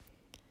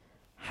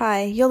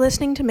Hi, you're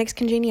listening to Mixed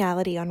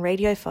Congeniality on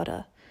Radio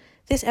Fodder.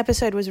 This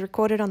episode was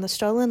recorded on the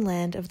stolen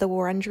land of the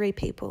Wurundjeri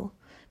people.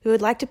 We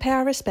would like to pay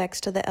our respects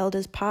to the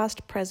elders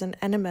past, present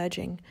and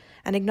emerging,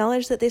 and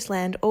acknowledge that this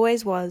land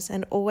always was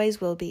and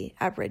always will be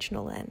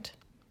Aboriginal land.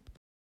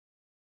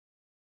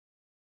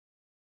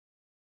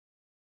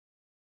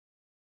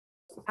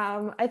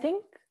 I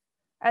think,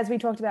 as we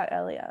talked about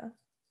earlier,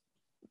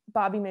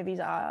 Barbie movies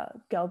are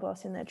girl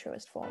boss in their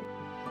truest form.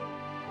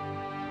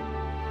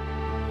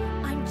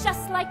 I'm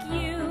just like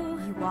you.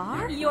 You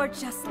are? You're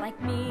just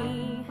like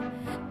me.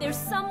 There's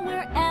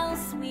somewhere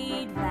else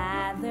we'd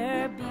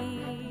rather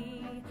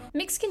be.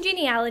 Mixed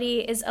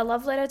Congeniality is a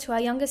love letter to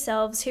our younger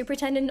selves who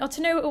pretended not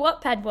to know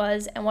what Wattpad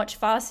was and watched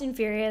Fast and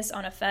Furious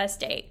on a first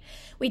date.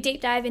 We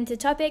deep dive into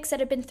topics that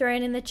have been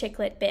thrown in the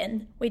chicklit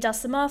bin. We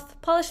dust them off,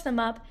 polish them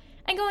up,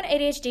 and go on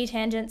ADHD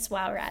tangents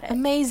while we're at it.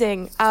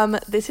 Amazing.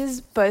 This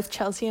is both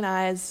Chelsea and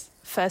I's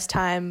first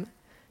time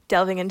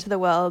delving into the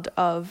world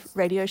of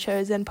radio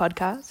shows and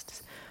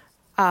podcasts.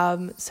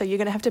 So you're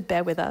going to have to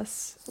bear with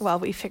us while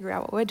we figure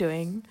out what we're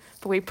doing,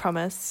 but we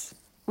promise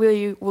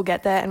we'll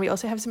get there, and we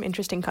also have some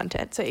interesting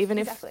content. So even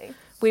if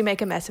we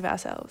make a mess of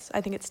ourselves,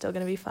 I think it's still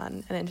going to be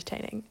fun and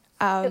entertaining.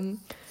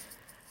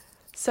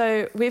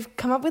 So we've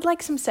come up with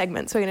like some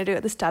segments we're going to do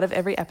at the start of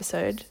every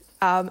episode.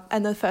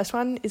 And the first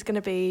one is going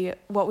to be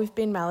what we've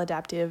been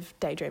maladaptive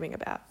daydreaming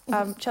about.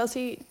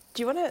 Chelsea,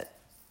 do you want to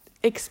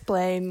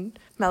explain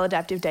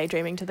maladaptive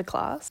daydreaming to the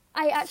class?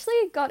 I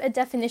actually got a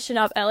definition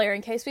up earlier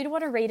in case we don't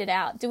want to read it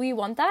out. Do we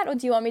want that, or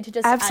do you want me to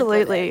just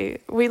Absolutely.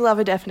 We love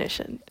a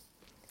definition.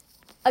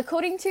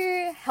 According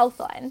to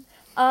Healthline,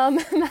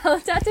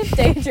 maladaptive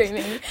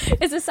daydreaming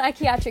is a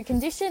psychiatric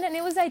condition, and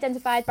it was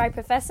identified by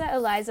Professor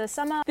Eliza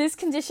Summer. This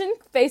condition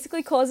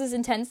basically causes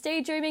intense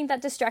daydreaming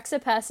that distracts a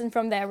person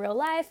from their real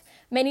life.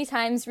 Many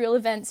times, real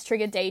events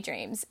trigger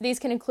daydreams. These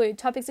can include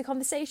topics of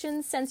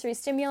conversation, sensory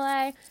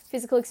stimuli,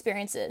 physical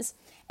experiences.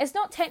 It's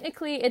not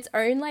technically its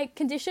own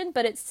condition,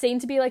 but it's seen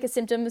to be a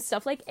symptom of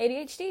stuff like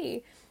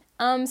ADHD.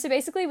 So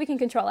basically, we can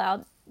control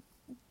our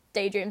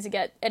daydreams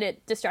and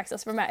it distracts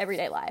us from our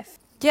everyday life.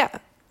 Yeah.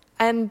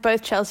 And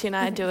both Chelsea and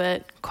I do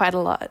it quite a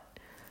lot.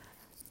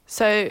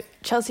 So,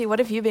 Chelsea, what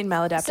have you been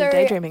maladaptive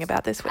daydreaming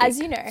about this week? As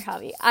you know,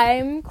 Harvey,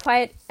 I'm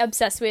quite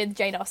obsessed with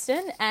Jane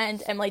Austen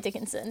and Emily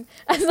Dickinson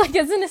as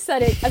an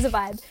aesthetic, as a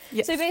vibe.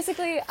 Yes. So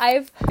basically,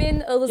 I've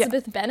been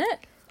Elizabeth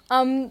Bennet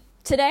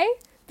today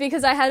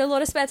because I had a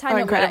lot of spare time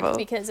at work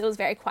because it was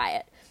very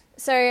quiet.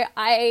 So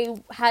I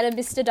had a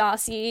Mr.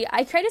 Darcy.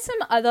 I created some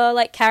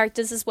other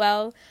characters as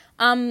well.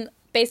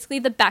 Basically,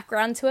 the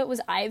background to it was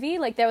Ivy.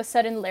 There were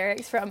certain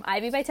lyrics from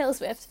Ivy by Taylor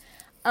Swift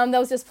that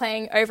was just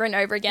playing over and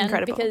over again.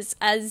 Incredible. Because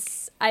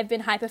as I've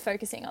been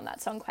hyper-focusing on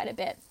that song quite a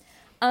bit.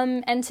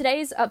 And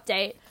today's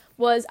update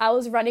was I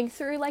was running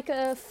through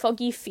a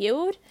foggy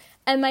field,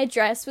 and my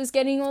dress was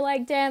getting all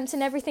damped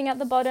and everything at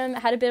the bottom. It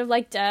had a bit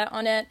of dirt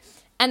on it.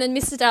 And then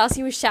Mr.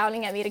 Darcy was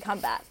shouting at me to come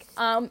back.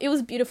 It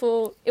was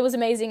beautiful, it was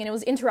amazing, and it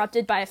was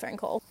interrupted by a phone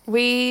call.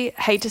 We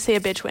hate to see a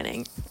bitch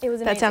winning. It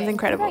was amazing. That sounds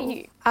incredible. What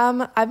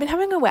about you? I've been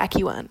having a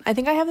wacky one. I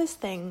think I have this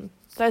thing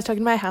that I was talking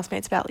to my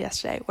housemates about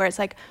yesterday, where it's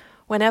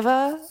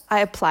whenever I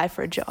apply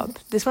for a job,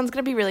 this one's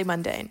going to be really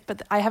mundane,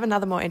 but I have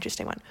another more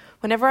interesting one.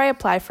 Whenever I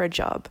apply for a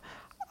job,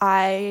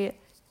 I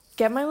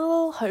get my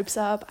little hopes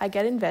up, I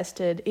get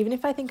invested, even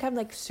if I think I'm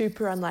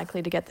super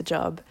unlikely to get the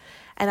job.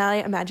 And I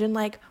imagine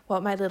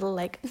what my little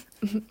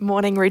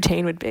morning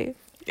routine would be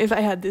if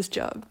I had this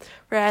job,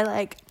 where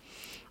I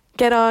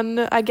get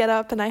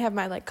up and I have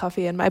my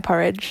coffee and my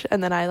porridge,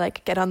 and then I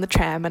get on the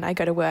tram and I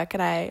go to work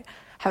and I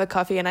have a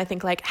coffee, and I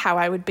think how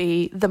I would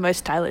be the most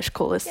stylish,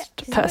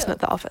 coolest person at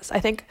the office. I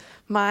think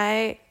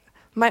my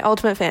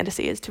ultimate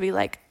fantasy is to be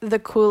the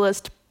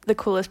coolest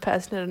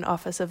person in an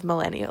office of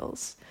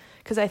millennials,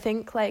 because I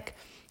think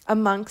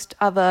amongst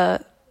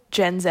other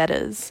Gen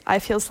Zers, I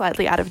feel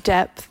slightly out of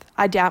depth.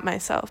 I doubt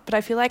myself, but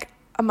I feel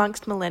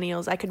amongst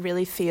millennials, I could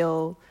really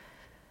feel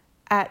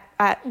at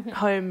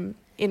home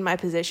in my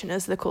position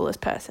as the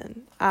coolest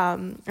person.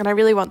 And I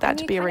really want that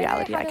to be a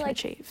reality I can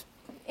achieve.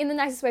 In the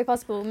nicest way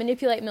possible,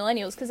 manipulate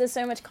millennials, because there's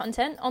so much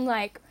content on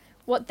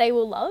what they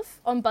will love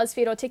on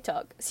BuzzFeed or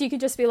TikTok. So you could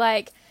just be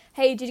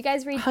hey, did you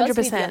guys read 100%.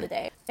 BuzzFeed the other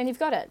day? And you've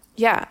got it.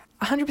 Yeah,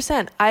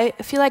 100%. I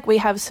feel we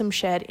have some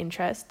shared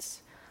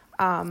interests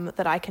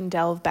that I can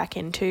delve back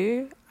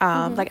into.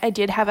 I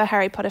did have a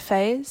Harry Potter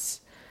phase.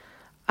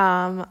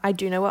 I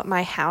do know what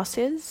my house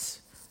is.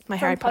 My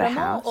from Harry Potter Pottermore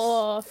house.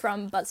 Or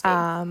from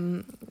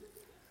BuzzFeed?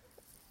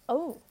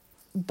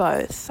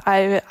 Both.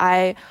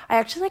 I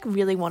actually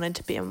really wanted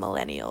to be a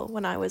millennial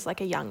when I was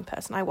a young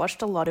person. I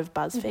watched a lot of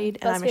BuzzFeed,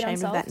 and I'm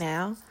ashamed of that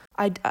now.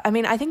 I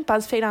mean, I think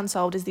BuzzFeed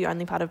Unsolved is the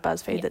only part of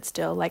BuzzFeed that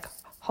still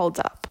holds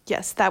up.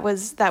 Yes, that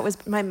was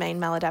my main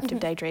maladaptive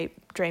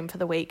daydream for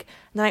the week.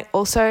 And then I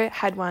also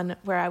had one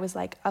where I was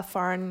a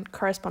foreign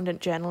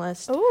correspondent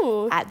journalist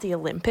at the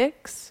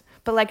Olympics,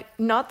 but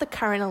not the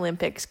current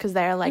Olympics, because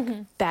they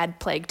are bad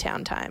plague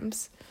town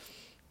times,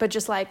 but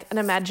just an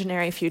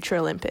imaginary future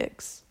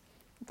Olympics.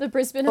 The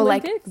Brisbane or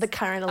Olympics? The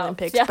current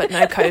Olympics, but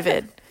no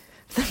COVID.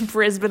 the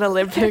Brisbane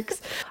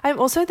Olympics.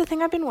 The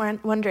thing I've been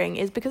wondering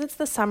is, because it's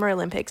the Summer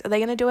Olympics, are they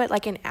going to do it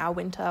like in our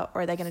winter,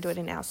 or are they going to do it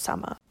in our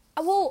summer?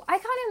 Well, I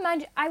can't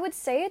imagine. I would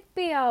say it'd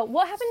be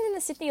what happened in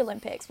the Sydney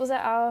Olympics? Was it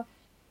our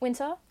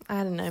winter?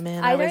 I don't know,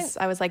 man. I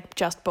was like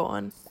just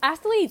born.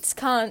 Athletes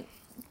can't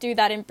do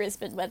that in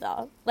Brisbane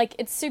weather. Like,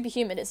 it's super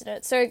humid, isn't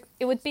it? So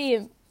it would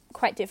be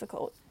quite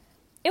difficult.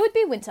 It would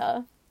be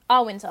winter.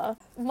 Our winter.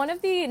 One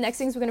of the next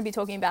things we're going to be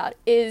talking about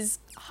is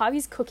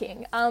Harvey's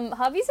cooking.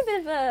 Harvey's a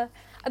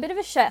bit of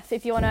a chef,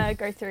 if you want to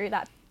go through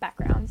that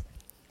background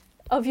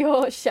of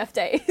your chef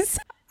days.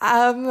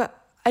 I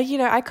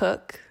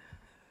cook.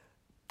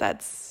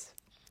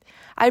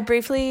 I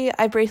briefly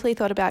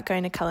thought about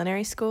going to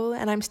culinary school,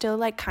 and I'm still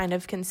like kind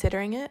of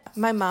considering it.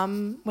 My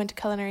mum went to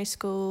culinary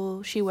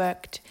school. She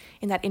worked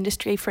in that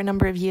industry for a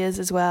number of years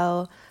as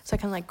well. So I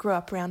kind of like grew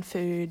up around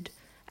food,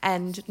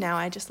 and now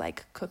I just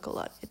like cook a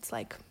lot. It's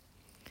like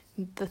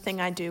the thing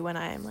I do when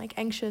I am like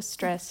anxious,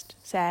 stressed,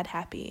 sad,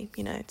 happy.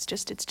 It's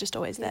just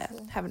always there,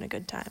 having a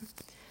good time.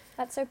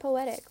 That's so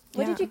poetic.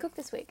 What did you cook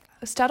this week?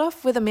 I'll start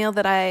off with a meal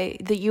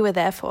that you were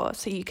there for,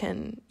 so you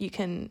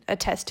can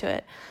attest to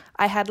it.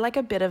 I had like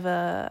a bit of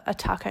a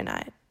taco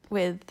night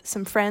with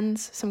some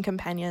friends, some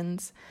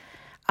companions.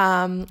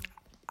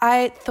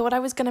 I thought I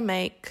was going to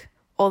make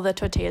all the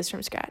tortillas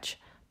from scratch,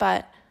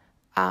 but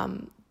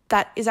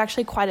that is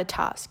actually quite a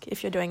task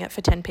if you're doing it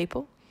for 10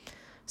 people.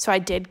 So I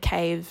did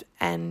cave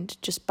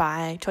and just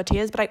buy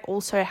tortillas, but I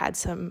also had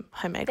some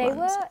homemade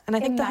ones. And I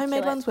think the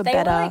homemade ones were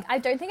better. I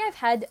don't think I've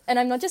had, and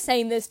I'm not just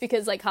saying this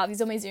because like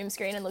Harvey's on my Zoom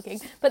screen and looking,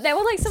 but they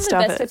were like some of the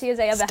best tortillas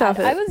I ever had.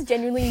 I was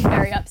genuinely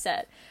very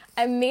upset.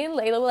 And me and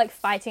Layla were like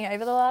fighting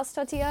over the last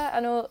tortilla,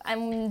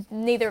 and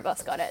neither of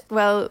us got it.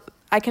 Well,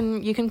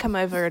 you can come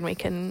over and we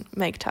can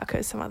make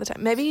tacos some other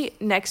time. Maybe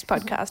next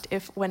podcast,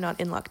 if we're not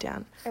in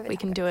lockdown, we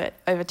can do it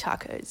over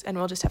tacos, and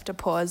we'll just have to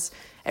pause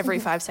every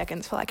 5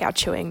 seconds for like our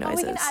chewing noises.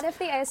 We can add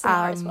the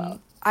ASMR as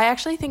well. I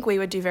actually think we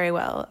would do very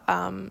well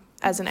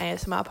as an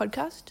ASMR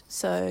podcast.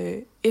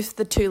 So if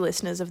the 2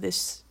 listeners of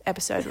this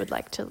episode would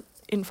like to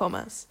inform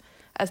us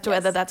as to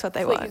whether that's what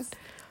they want,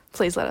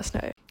 please let us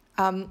know.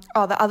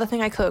 The other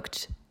thing I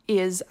cooked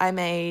is I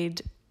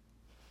made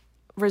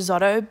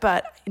risotto,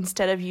 but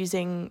instead of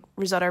using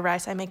risotto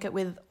rice, I make it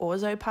with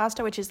orzo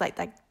pasta, which is like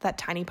that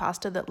tiny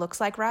pasta that looks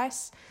like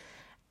rice,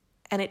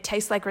 and it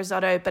tastes like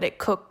risotto, but it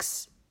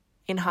cooks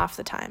in half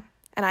the time.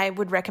 And I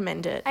would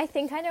recommend it. I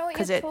think I know what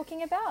you're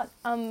talking about.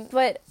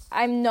 But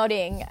I'm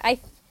nodding.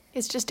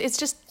 It's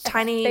just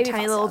tiny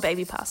little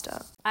baby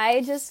pasta.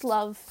 I just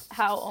love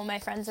how all my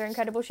friends are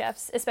incredible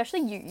chefs, especially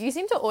you. You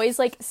seem to always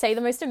like say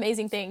the most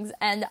amazing things,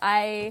 and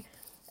I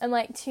am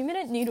like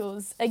 2-minute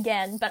noodles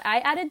again, but I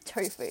added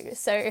tofu,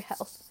 so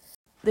health.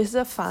 This is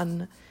a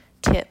fun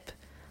tip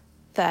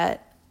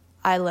that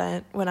I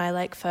learned when I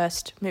like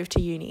first moved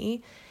to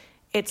uni.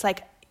 It's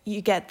like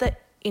you get the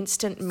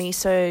instant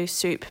miso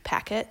soup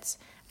packets,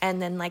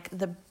 and then like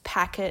the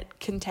packet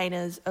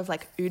containers of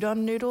like udon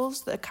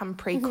noodles that come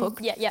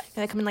pre-cooked. Yeah. And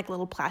they come in like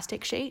little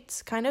plastic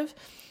sheets kind of.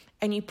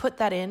 And you put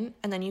that in,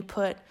 and then you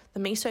put the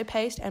miso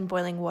paste and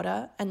boiling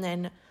water, and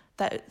then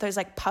those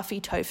like puffy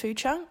tofu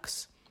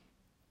chunks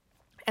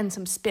and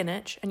some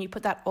spinach, and you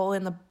put that all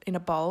in a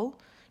bowl,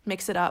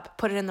 mix it up,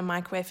 put it in the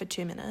microwave for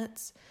 2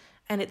 minutes.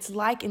 And it's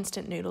like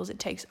instant noodles. It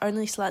takes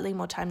only slightly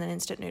more time than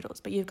instant noodles,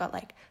 but you've got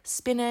like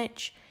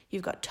spinach,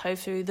 you've got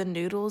tofu. The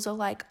noodles are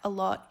like a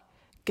lot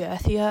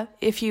girthier,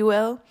 if you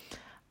will.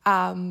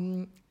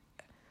 Good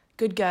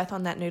girth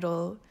on that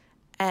noodle,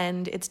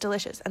 and it's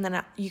delicious. And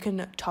then you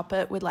can top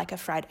it with like a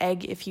fried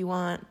egg if you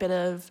want. Bit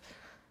of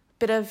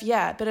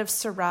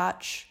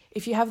sriracha.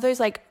 If you have those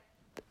like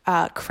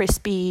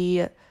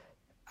crispy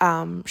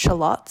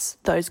shallots,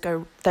 those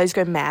go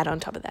mad on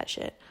top of that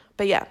shit.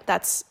 But yeah,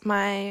 that's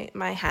my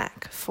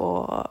hack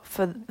for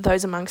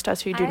those amongst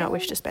us who do not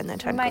wish to spend their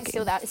time cooking. I might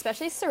steal that,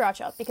 especially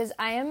sriracha, because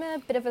I am a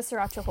bit of a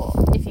sriracha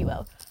whore, if you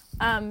will.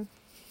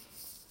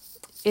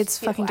 It's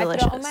fucking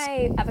delicious. I put it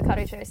on my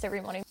avocado toast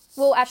every morning.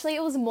 Well, actually,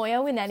 it was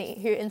Moya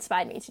Wineni who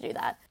inspired me to do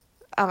that.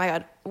 Oh my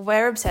God,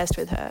 we're obsessed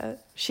with her.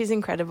 She's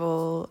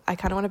incredible. I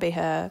kind of want to be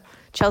her.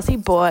 Chelsea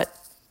bought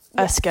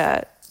a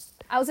skirt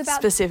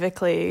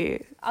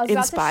specifically inspired by Moya. I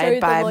was about to show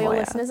the loyal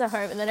listeners at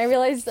home, and then I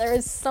realized there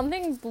is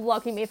something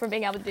blocking me from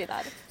being able to do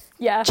that.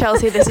 Yeah.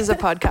 Chelsea, this is a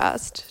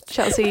podcast.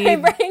 Chelsea, a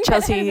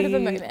bit of a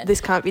moment.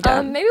 This can't be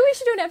done. Maybe we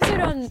should do an episode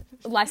on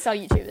lifestyle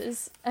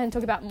YouTubers and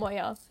talk about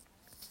Moya.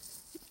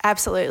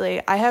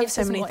 Absolutely. I have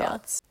so many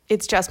thoughts.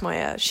 It's just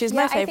Moya. She's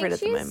my favorite at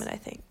the moment, I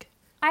think.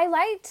 I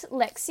liked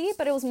Lexi,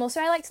 but it was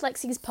mostly I liked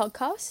Lexi's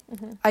podcast.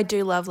 Mm-hmm. I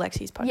do love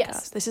Lexi's podcast.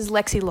 Yes. This is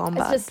Lexi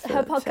Lombard.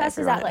 Her podcast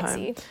is at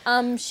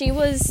Lexi. She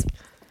was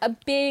a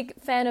big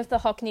fan of the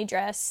Hockney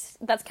dress.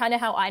 That's kind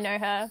of how I know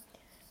her,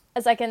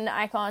 as like an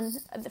icon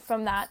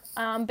from that.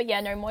 But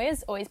yeah, no,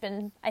 Moya's always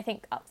been, I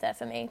think, up there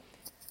for me.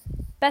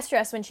 Best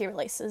dress when she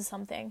releases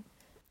something.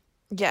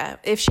 Yeah,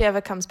 if she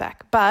ever comes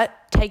back. But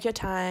take your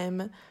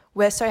time.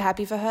 We're so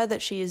happy for her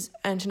that she's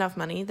earned enough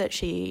money that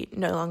she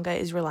no longer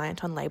is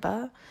reliant on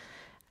Labour,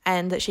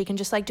 and that she can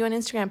just like do an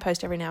Instagram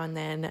post every now and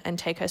then and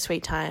take her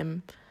sweet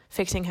time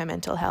fixing her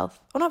mental health.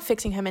 Or not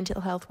fixing her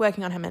mental health,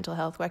 working on her mental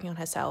health, working on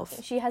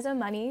herself. She has her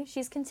money.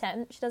 She's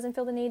content. She doesn't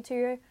feel the need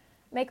to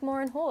make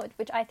more and hoard,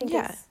 which I think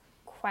is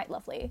quite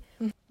lovely.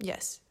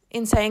 Yes.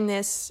 In saying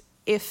this,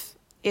 if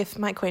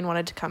my queen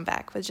wanted to come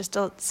back with just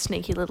a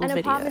sneaky little An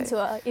video. apartment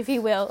tour, if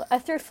you will. A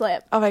thrift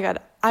flip. Oh my God.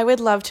 I would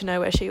love to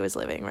know where she was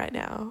living right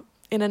now.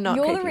 In a not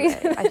You're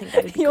creepy way. I think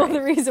that'd be You're great.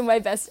 the reason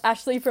why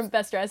Ashley from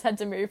Best Dress had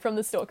to move from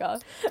the stalker.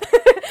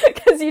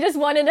 Because you just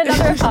wanted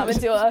another apartment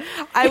tour.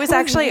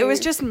 It was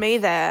just me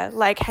there,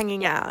 like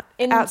hanging out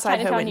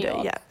outside her Chinatown, New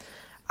window.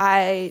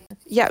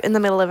 York. In the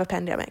middle of a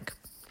pandemic.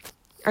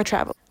 I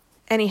travel.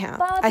 Anyhow,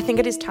 I think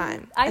it is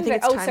time. I think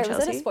it's time, sorry, Chelsea.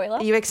 was that a spoiler?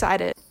 Are you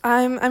excited?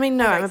 I'm very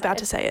about excited.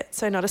 to say it,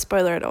 so not a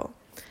spoiler at all.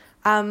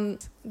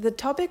 The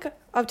topic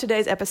of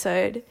today's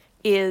episode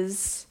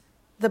is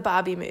the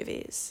Barbie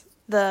movies.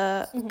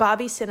 The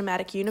Barbie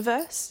Cinematic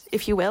Universe,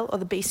 if you will, or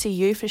the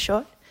BCU for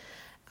short.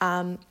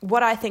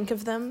 What I think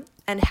of them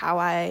and how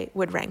I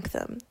would rank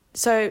them.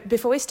 So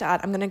before we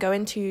start, I'm going to go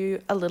into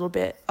a little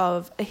bit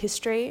of a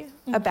history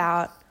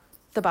about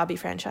the Barbie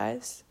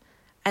franchise,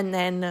 and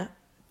then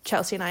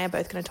Chelsea and I are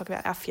both going to talk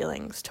about our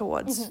feelings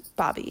towards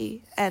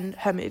Barbie and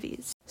her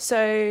movies.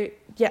 So,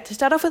 to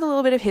start off with a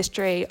little bit of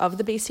history of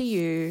the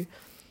BCU,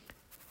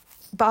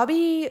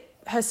 Barbie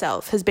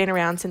herself has been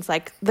around since,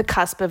 like, the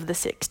cusp of the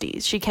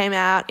 60s. She came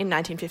out in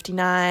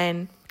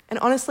 1959, and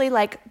honestly,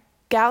 like,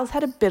 gal's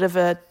had a bit of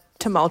a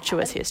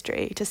tumultuous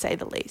history, to say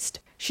the least.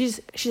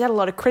 She's had a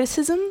lot of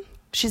criticism.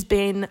 She's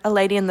been a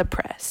lady in the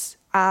press,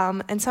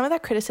 and some of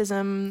that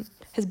criticism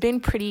has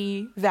been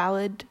pretty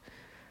valid.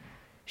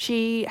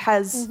 She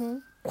has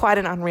quite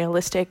an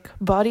unrealistic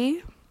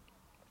body,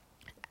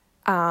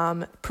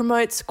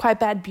 promotes quite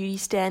bad beauty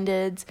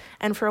standards,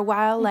 and for a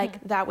while,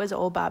 like, that was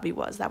all Barbie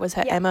was. That was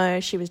her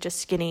MO. She was just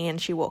skinny and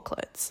she wore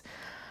clothes.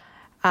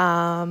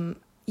 And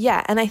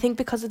I think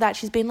because of that,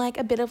 she's been, like,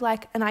 a bit of,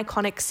 like, an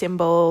iconic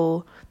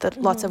symbol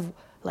that lots of,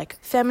 like,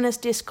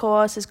 feminist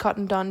discourse has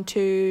cottoned on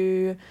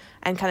to,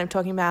 and kind of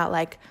talking about,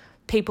 like,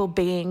 people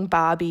being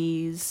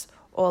Barbies,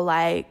 or,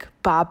 like,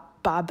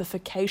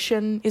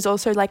 barbification is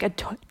also, like, a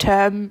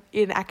term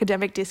in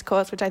academic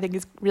discourse, which I think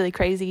is really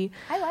crazy.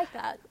 I like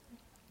that.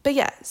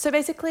 But so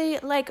basically,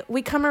 like,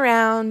 we come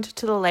around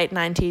to the late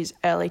 90s,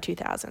 early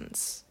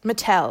 2000s.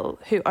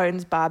 Mattel, who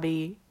owns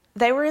Barbie,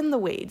 they were in the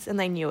weeds and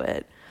they knew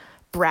it.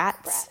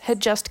 Bratz had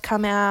just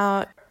come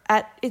out.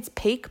 At its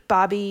peak,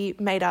 Barbie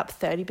made up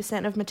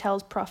 30% of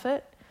Mattel's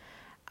profit.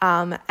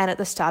 And at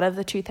the start of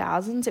the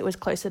 2000s, it was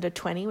closer to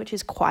 20, which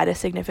is quite a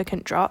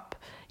significant drop,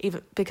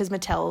 even because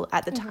Mattel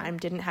at the time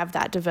didn't have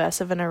that diverse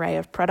of an array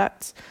of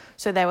products.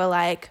 So they were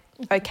like,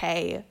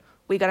 okay,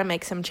 we got to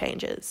make some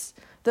changes.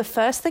 The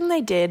first thing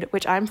they did,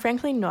 which I'm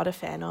frankly not a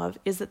fan of,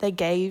 is that they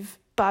gave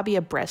Barbie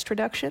a breast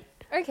reduction.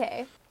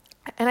 Okay.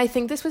 And I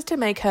think this was to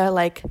make her,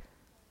 like,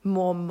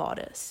 more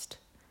modest,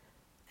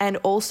 and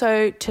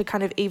also to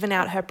kind of even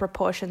out her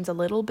proportions a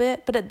little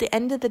bit. But at the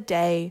end of the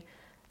day,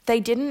 they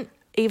didn't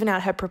even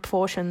out her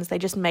proportions, they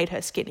just made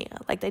her skinnier.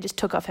 Like, they just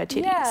took off her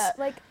titties. Yeah,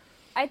 like,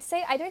 I'd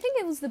say, I don't think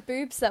it was the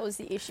boobs that was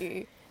the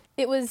issue.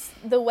 It was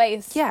the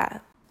waist. Yeah.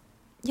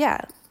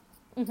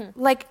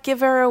 Like, give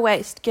her a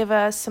waist, give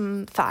her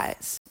some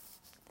thighs.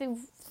 The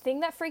thing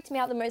that freaked me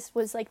out the most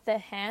was, like, the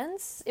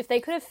hands. If they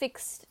could have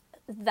fixed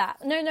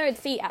that. No, the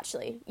feet,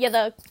 actually.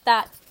 Yeah,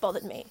 that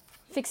bothered me.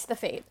 Fix the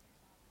feet.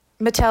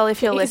 Mattel,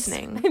 if you're Please.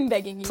 listening, I'm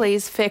begging you.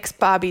 please fix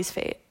Barbie's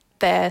feet.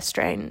 They're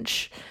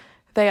strange.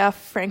 They are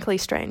frankly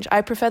strange.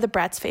 I prefer the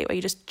Bratz feet, where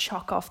you just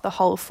chock off the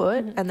whole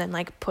foot and then,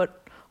 like, put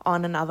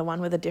on another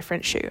one with a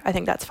different shoe. I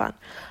think that's fun.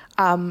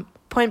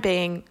 Point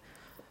being,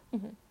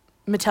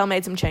 Mattel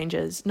made some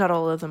changes. Not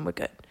all of them were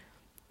good.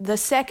 The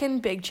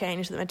second big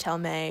change that Mattel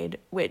made,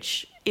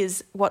 which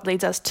is what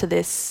leads us to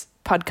this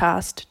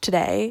podcast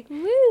today,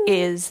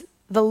 is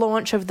the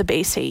launch of the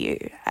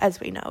BCU as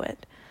we know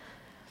it.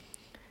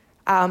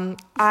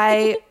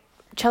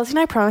 Chelsea and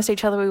I promised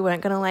each other we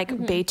weren't going to,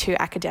 like, be too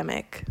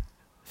academic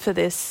for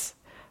this,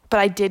 but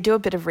I did do a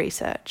bit of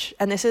research,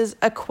 and this is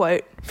a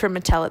quote from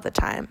Mattel at the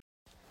time.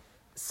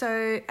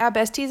 So our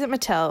besties at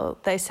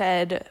Mattel, they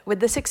said,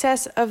 with the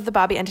success of the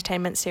Barbie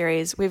entertainment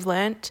series, we've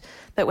learnt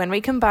that when we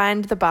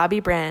combined the Barbie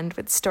brand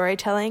with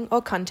storytelling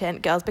or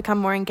content, girls become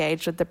more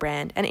engaged with the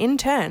brand and in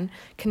turn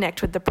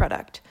connect with the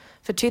product.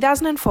 For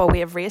 2004, we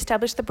have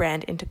re-established the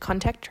brand into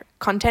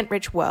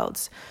content-rich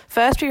worlds.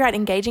 First, we write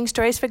engaging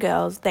stories for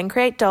girls, then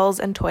create dolls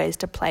and toys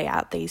to play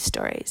out these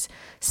stories.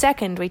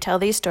 Second, we tell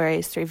these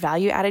stories through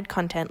value-added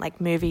content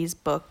like movies,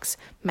 books,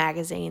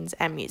 magazines,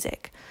 and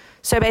music.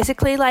 So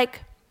basically,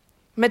 like,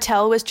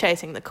 Mattel was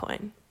chasing the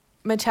coin.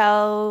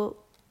 Mattel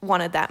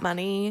wanted that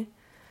money.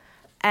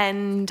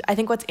 And I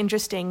think what's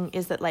interesting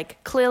is that,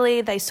 like, clearly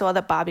they saw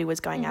that Barbie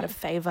was going out of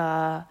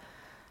favor,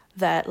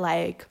 that,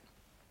 like,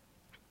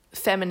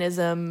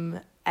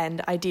 feminism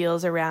and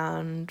ideals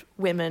around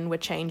women were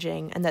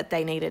changing, and that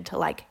they needed to,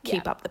 like,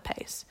 keep up the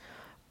pace.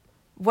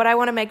 what I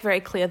want to make very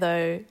clear,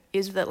 though,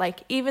 is that,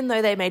 like, even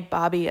though they made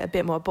Barbie a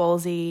bit more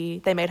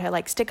ballsy, they made her,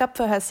 like, stick up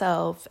for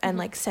herself and,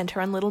 like, sent her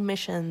on little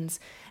missions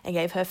and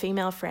gave her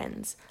female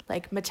friends.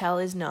 Like,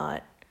 Mattel is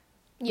not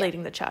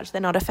leading the charge.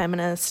 They're not a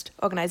feminist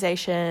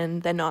organization.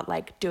 They're not,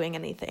 like, doing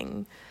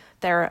anything.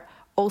 They're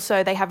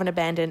also, they haven't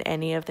abandoned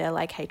any of their,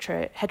 like,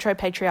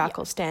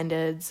 heteropatriarchal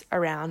standards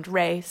around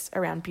race,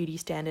 around beauty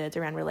standards,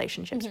 around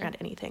relationships, around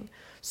anything.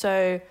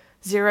 So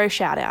 0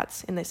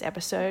 shout-outs in this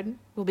episode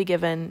will be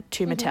given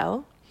to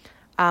Mattel.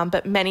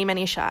 But many,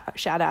 many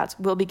shout-outs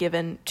will be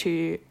given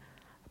to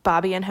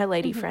Barbie and her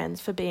lady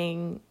friends for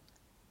being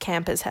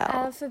camp as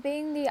hell. For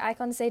being the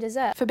icons they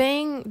deserve. For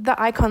being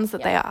the icons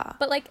that they are.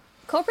 But, like,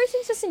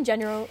 corporations just in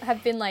general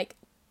have been, like,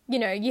 you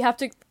know, you have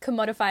to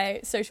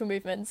commodify social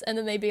movements, and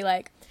then they'd be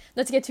like,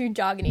 not to get too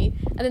jargony,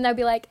 and then they'd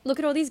be like, look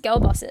at all these girl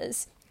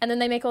bosses, and then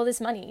they make all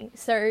this money.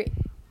 So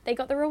they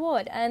got the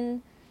reward,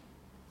 and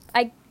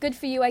good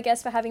for you, I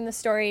guess, for having the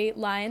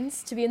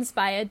storylines to be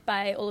inspired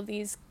by all of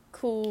these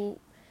cool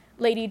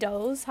lady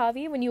dolls,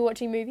 Harvey, when you were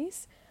watching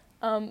movies.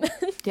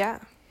 Yeah.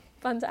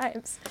 Fun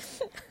times.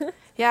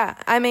 Yeah,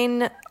 I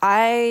mean,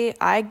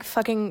 I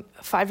fucking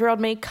 5-year-old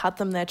me cut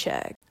them their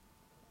check.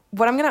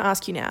 What I'm going to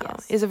ask you now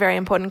is a very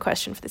important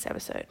question for this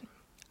episode.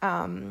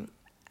 And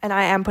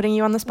I am putting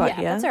you on the spot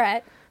here. Yeah, that's all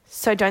right.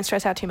 So don't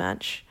stress out too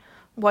much.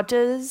 What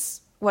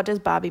does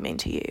Barbie mean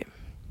to you?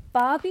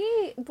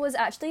 Barbie was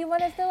actually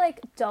one of the,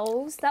 like,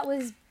 dolls that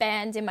was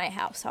banned in my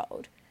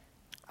household.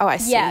 Oh, I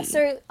see. Yeah,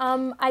 so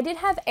I did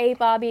have a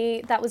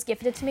Barbie that was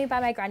gifted to me by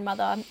my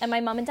grandmother, and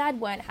my mum and dad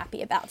weren't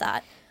happy about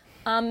that.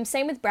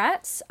 Same with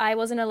Bratz. I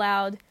wasn't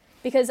allowed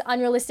because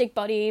unrealistic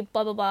body,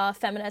 blah, blah, blah,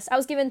 feminist. I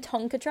was given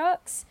Tonka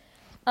trucks.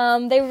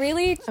 They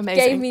really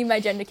gave me my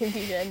gender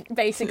confusion,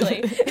 basically,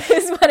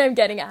 is what I'm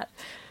getting at.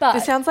 But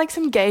this sounds like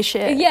some gay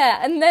shit.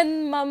 Yeah, and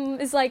then mum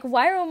is like,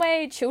 why are all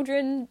my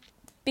children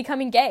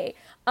becoming gay?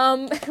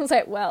 I was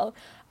like, well,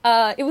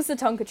 it was the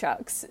Tonka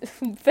trucks.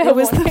 It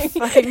was the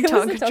fucking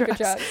Tonka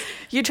trucks.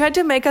 You tried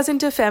to make us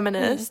into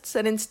feminists,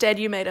 and instead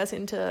you made us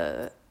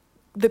into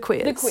the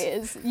queers. The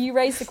queers. You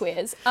raised the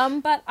queers.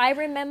 But I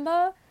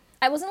remember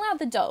I wasn't allowed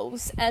the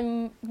dolls,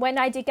 and when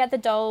I did get the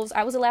dolls,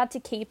 I was allowed to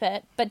keep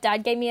it, but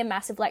Dad gave me a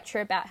massive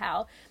lecture about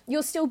how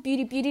you're still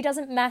beauty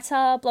doesn't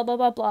matter, blah, blah,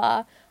 blah,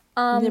 blah.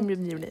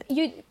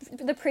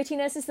 The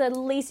prettiness is the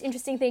least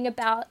interesting thing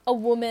about a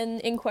woman,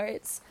 in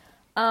quotes.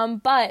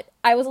 But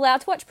I was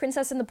allowed to watch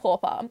Princess and the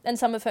Pauper and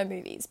some of her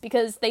movies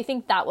because they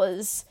think that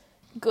was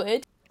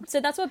good.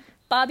 So that's what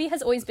Barbie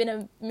has always been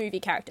a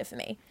movie character for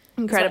me.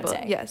 Incredible,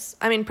 yes.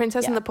 I mean,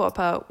 Princess and the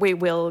Pauper, we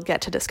will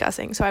get to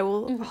discussing, so I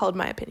will hold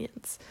my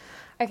opinions.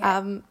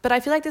 Okay. But I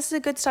feel like this is a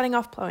good starting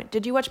off point.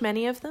 Did you watch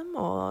many of them,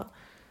 or?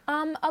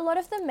 A lot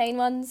of the main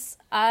ones,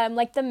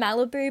 like the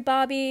Malibu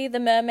Barbie, the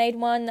mermaid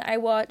one I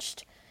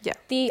watched. Yeah.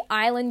 The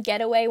Island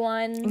Getaway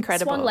one.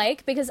 Incredible. Swan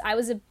Lake, because I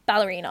was a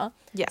ballerina.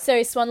 Yeah.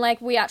 So Swan Lake,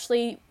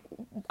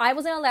 I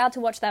wasn't allowed to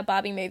watch that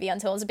Barbie movie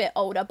until I was a bit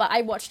older, but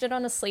I watched it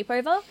on a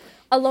sleepover,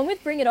 along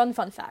with Bring It On,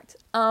 fun fact.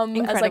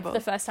 As like the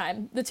first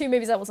time. The 2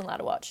 movies I wasn't allowed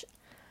to watch.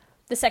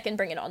 The second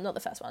Bring It On, not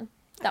the first one.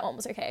 That one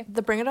was okay.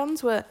 The Bring It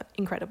Ons were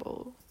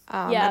incredible.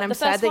 And Yeah, I'm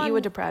sad that you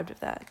were deprived of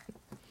that.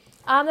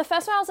 The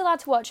first one I was allowed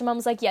to watch, and Mum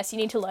was like, yes, you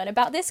need to learn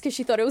about this, because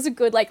she thought it was a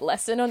good, like,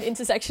 lesson on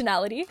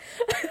intersectionality.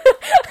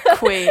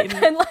 Queen.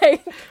 And,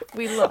 like,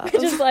 we love. we're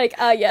just like,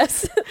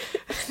 yes.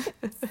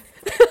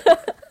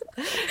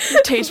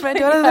 Teach my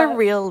daughter the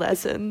real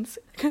lessons.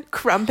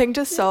 Crumping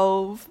to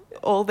solve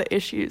all the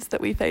issues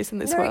that we face in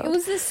this world. It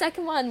was the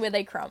second one where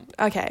they crump.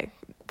 Okay.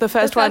 The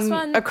first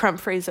one, a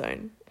crump-free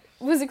zone.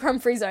 It was a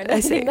crump-free zone.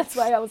 I think that's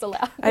why I was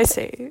allowed. I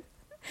see.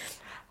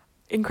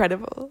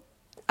 Incredible.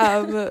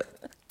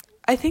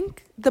 I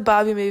think the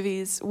Barbie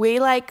movies,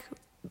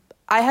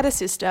 I had a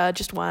sister,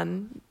 just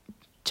one.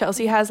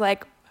 Chelsea has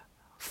like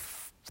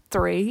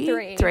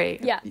three.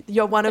 Yeah.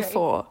 You're one of 3.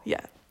 4.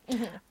 Yeah.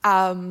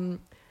 Mm-hmm.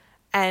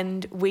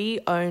 And we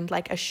owned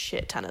like a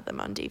shit ton of them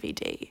on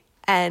DVD.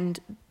 And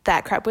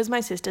that crap was my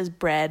sister's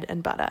bread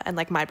and butter, and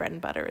like my bread and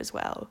butter as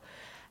well.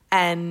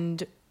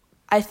 And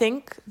I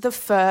think the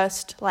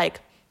first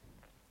like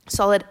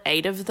solid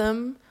 8 of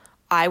them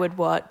I would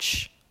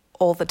watch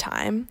all the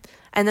time.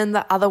 And then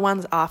the other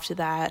ones after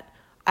that,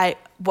 I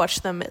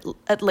watched them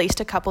at least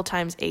a couple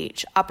times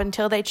each up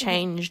until they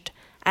changed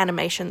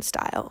animation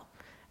style.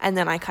 And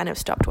then I kind of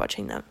stopped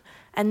watching them.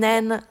 And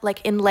then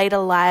like in later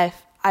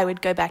life, I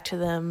would go back to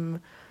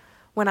them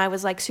when I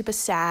was like super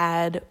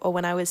sad or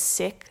when I was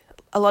sick.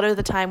 A lot of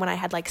the time when I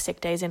had like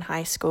sick days in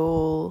high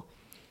school,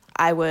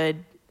 I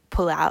would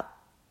pull out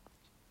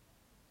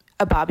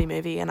a Barbie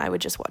movie and I would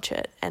just watch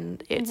it,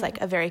 and it's like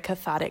a very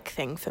cathartic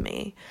thing for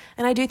me.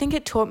 And I do think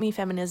it taught me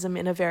feminism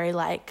in a very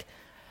like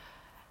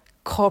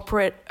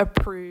corporate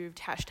approved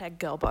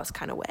 #girlboss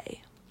kind of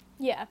way.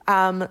 Yeah.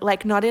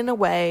 Like not in a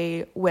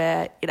way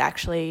where it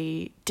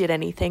actually did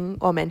anything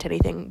or meant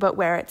anything, but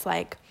where it's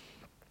like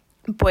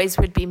boys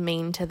would be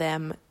mean to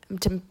them,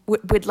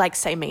 would like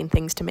say mean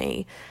things to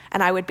me,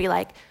 and I would be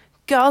like,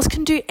 girls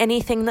can do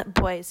anything that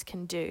boys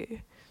can do.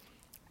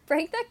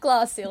 Break that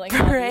glass ceiling.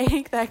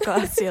 Break that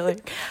glass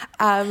ceiling.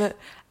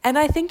 And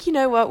I think, you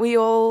know what, we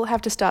all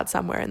have to start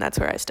somewhere, and that's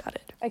where I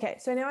started. Okay,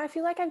 so now I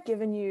feel like I've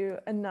given you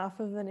enough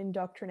of an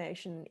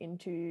indoctrination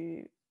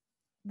into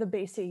the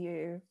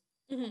BCU.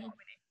 Mm-hmm.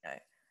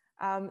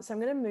 So I'm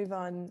going to move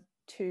on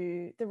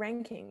to the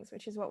rankings,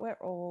 which is what we're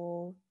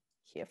all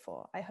here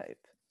for, I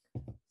hope.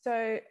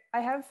 So I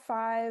have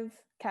 5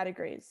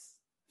 categories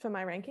for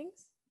my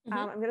rankings. Mm-hmm.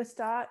 I'm going to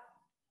start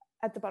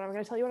at the bottom. I'm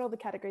going to tell you what all the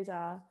categories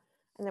are,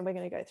 and then we're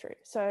going to go through.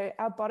 So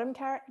our bottom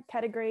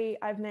category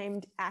I've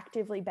named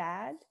actively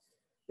bad.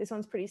 This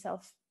one's pretty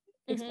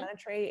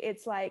self-explanatory.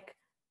 It's like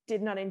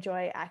did not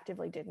enjoy,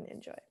 actively didn't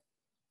enjoy.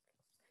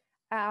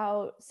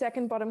 Our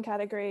second bottom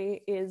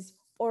category is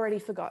already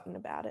forgotten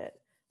about it.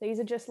 These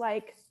are just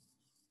like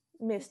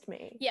missed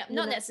me. Yeah,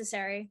 not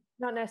necessary.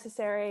 Not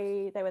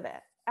necessary. They were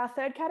there. Our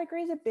third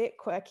category is a bit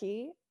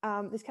quirky.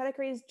 This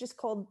category is just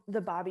called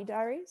the Barbie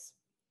Diaries.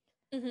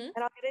 Mm-hmm. And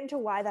I'll get into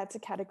why that's a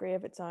category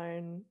of its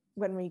own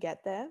when we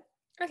get there.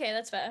 Okay,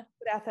 that's fair.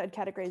 But our third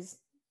category is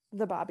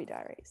the Barbie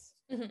Diaries.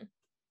 Mm-hmm.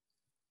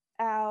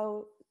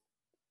 Our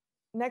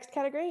next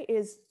category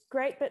is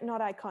great but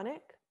not iconic.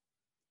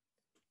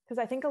 Because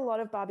I think a lot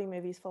of Barbie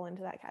movies fall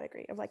into that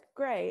category of like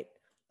great,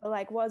 but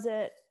like was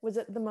it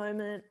the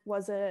moment?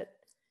 Was it,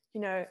 you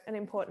know, an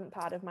important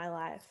part of my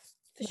life?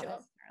 For sure.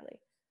 Necessarily.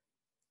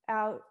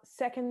 Our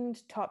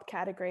second top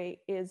category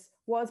is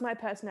was my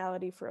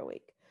personality for a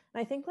week.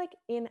 And I think like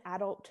in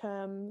adult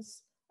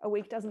terms, a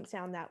week doesn't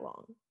sound that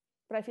long.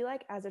 But I feel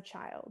like as a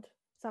child,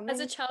 as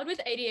a child with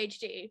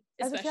ADHD,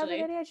 especially. As a child with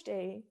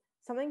ADHD,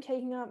 something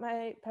taking up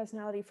my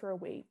personality for a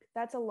week,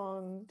 that's a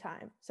long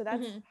time. So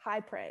that's high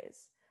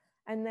praise.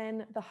 And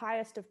then the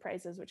highest of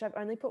praises, which I've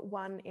only put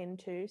 1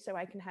 into so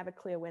I can have a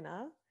clear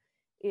winner,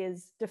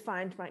 is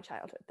defined my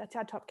childhood. That's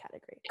our top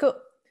category. Cool.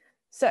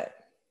 So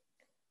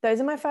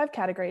those are my 5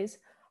 categories.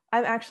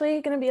 I'm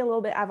actually going to be a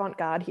little bit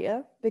avant-garde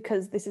here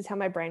because this is how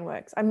my brain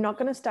works. I'm not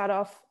going to start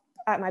off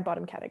at my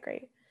bottom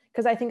category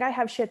because I think I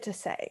have shit to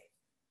say.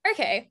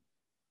 Okay.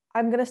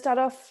 I'm going to start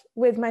off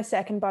with my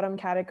second bottom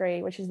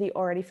category, which is the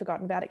already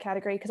forgotten about it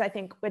category, because I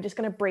think we're just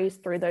going to breeze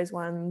through those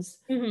ones.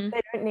 Mm-hmm.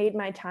 They don't need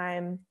my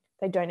time.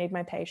 They don't need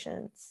my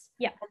patience.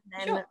 Yeah.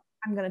 And then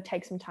I'm going to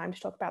take some time to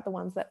talk about the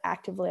ones that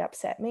actively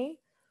upset me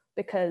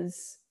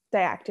because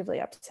they actively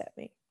upset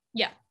me.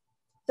 Yeah.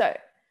 So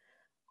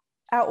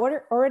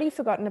our already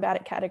forgotten about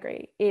it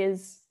category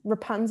is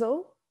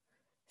Rapunzel,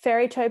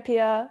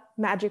 Fairytopia,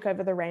 Magic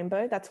Over the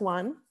Rainbow. That's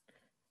 1.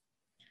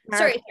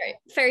 Sorry.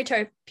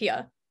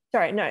 Fairytopia.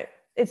 Sorry, no.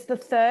 It's the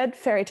third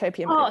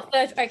Fairytopia movie. Oh,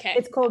 third, okay.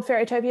 It's called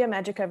Fairytopia,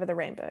 Magic Over the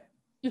Rainbow.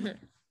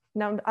 Mm-hmm.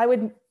 Now, I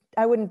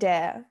wouldn't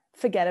dare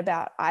forget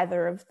about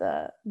either of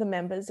the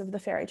members of the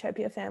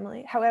Fairytopia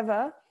family.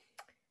 However,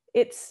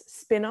 its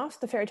spin-off,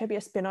 the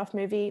Fairytopia spin-off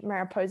movie,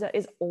 Mariposa,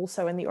 is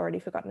also in the already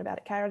forgotten about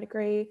it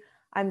category.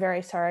 I'm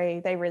very sorry.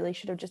 They really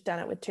should have just done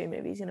it with 2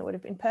 movies and it would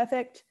have been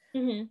perfect.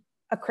 Mm-hmm.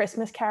 A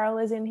Christmas Carol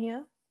is in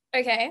here.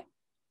 Okay.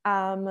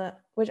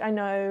 Which I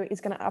know is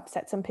going to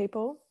upset some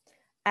people.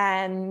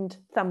 And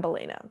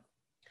Thumbelina,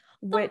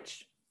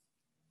 which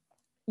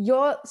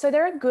so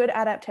there are good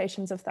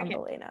adaptations of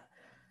Thumbelina. Okay.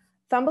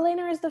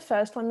 Thumbelina is the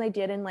first one they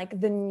did in like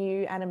the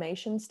new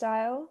animation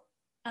style.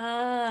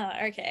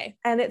 Okay.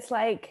 And it's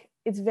like,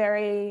 it's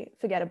very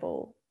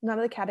forgettable. None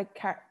of the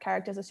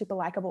characters are super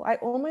likable. I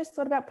almost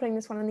thought about putting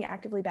this one in the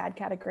actively bad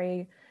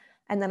category.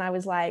 And then I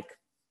was like,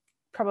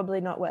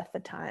 probably not worth the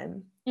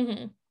time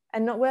and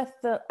not worth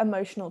the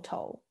emotional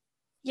toll.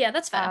 Yeah,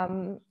 that's fair.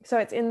 So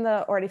it's in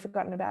the already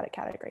forgotten about it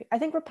category. I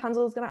think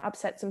Rapunzel is going to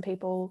upset some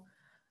people.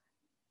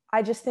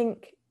 I just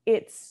think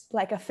it's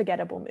like a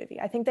forgettable movie.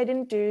 I think they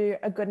didn't do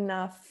a good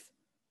enough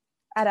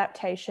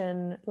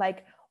adaptation.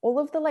 Like all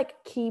of the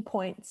like key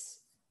points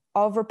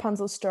of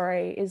Rapunzel's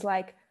story is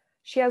like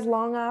she has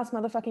long ass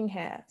motherfucking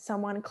hair.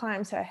 Someone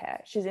climbs her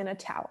hair. She's in a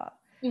tower.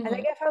 And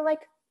they give her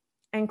like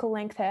ankle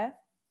length hair,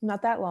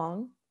 not that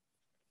long.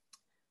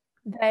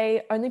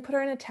 They only put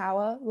her in a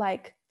tower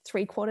like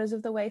 3/4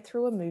 of the way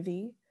through a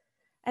movie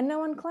and no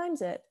one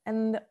climbs it.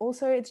 And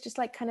also it's just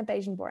like kind of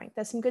beige and boring.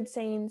 There's some good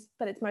scenes,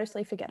 but it's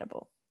mostly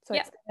forgettable. So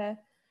it's there.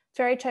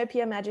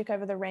 Fairytopia, Magic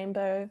Over the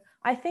Rainbow.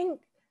 I think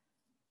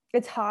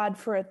it's hard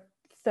for a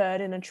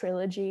third in a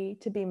trilogy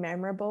to be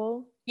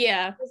memorable.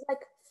 Yeah. It was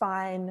like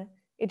fine.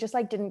 It just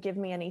like didn't give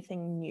me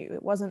anything new.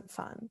 It wasn't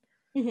fun.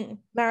 Mm-hmm.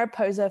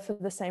 Mariposa, for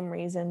the same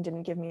reason,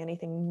 didn't give me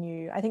anything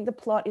new. I think the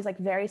plot is like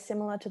very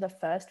similar to the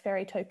first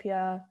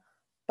Fairytopia,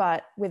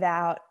 but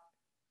without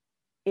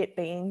it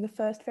being the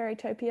first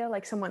Fairytopia.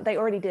 Like they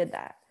already did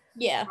that.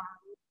 Yeah.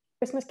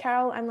 Christmas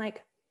Carol, I'm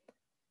like,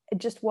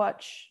 just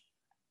watch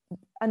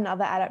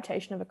another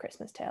adaptation of A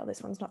Christmas Tale.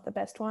 This one's not the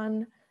best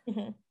one.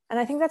 Mm-hmm. And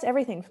I think that's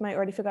everything for my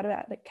already forgot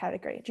about it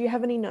category. Do you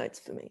have any notes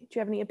for me? Do you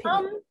have any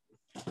opinions?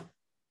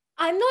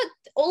 I'm not,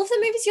 all of the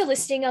movies you're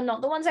listing are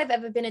not the ones I've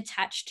ever been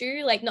attached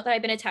to. Like, not that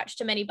I've been attached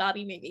to many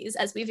Barbie movies,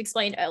 as we've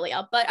explained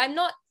earlier, but I'm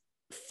not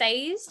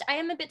phased. I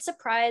am a bit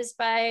surprised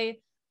by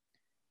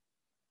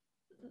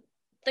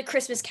the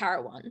Christmas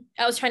Carol one.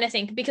 I was trying to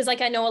think because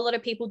like I know a lot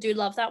of people do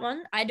love that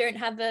one. I don't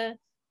have a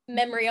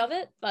memory of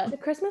it, The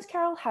but Christmas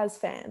Carol has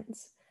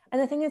fans.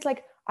 And the thing is,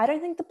 like, I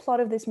don't think the plot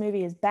of this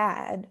movie is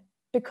bad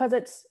because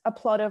it's a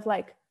plot of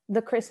like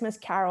The Christmas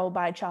Carol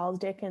by Charles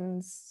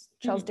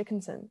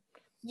Dickinson,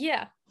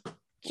 yeah.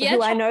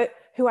 who I know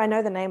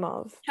the name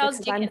of Charles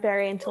because I'm Dickens.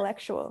 very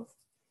intellectual.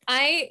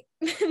 I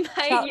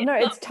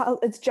No,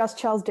 it's just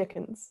Charles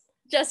Dickens.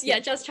 just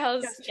Charles. Just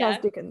Charles Yeah,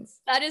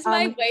 Dickens. that is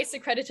my waste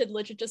accredited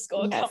literature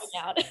score Yes. coming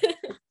out.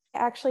 I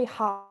actually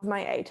halved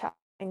my ATAR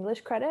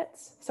English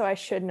credits, so I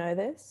should know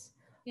this.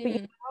 But you know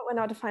what? We're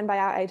not defined by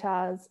our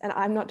ATARs, and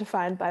I'm not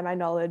defined by my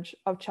knowledge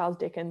of Charles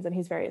Dickens and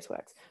his various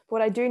works. But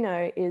what I do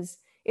know is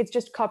it's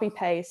just copy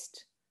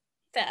paste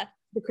Fair.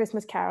 The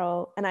Christmas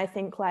Carol, and I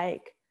think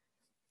like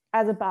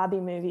as a Barbie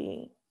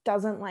movie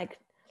doesn't like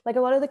a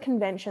lot of the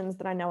conventions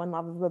that I know and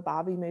love of a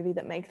Barbie movie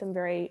that make them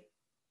very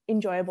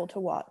enjoyable to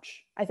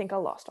watch, I think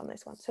are lost on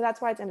this one. So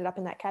that's why it's ended up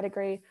in that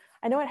category.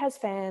 I know it has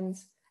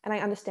fans and I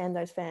understand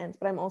those fans,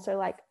 but I'm also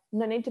like,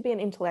 no need to be an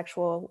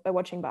intellectual by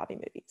watching Barbie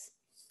movies.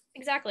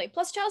 Exactly.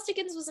 Plus, Charles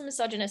Dickens was a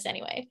misogynist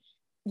anyway.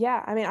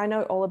 Yeah, I mean, I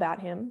know all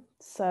about him.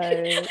 So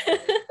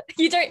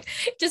you don't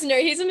just know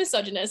he's a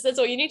misogynist. That's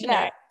all you need to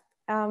know.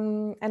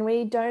 And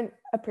we don't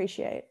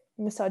appreciate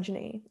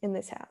misogyny in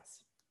this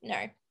house.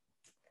 No.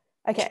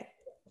 Okay,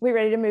 we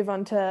ready to move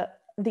on to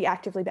the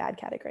actively bad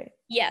category?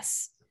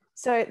 Yes.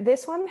 So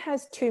this one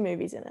has 2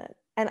 movies in it,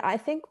 and I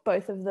think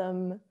both of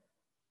them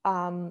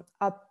are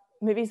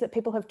movies that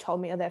people have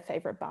told me are their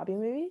favorite Barbie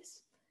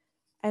movies.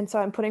 And so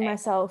I'm putting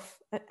myself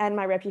and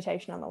my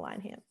reputation on the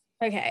line here.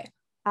 Okay.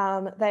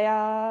 They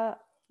are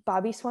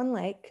Barbie Swan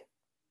Lake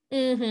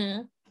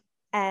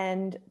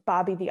and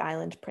Barbie the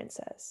Island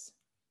Princess.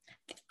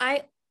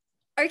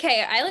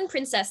 Island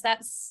Princess,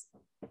 that's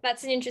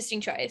an interesting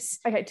choice.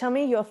 Okay, tell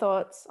me your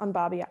thoughts on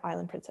Barbie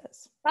Island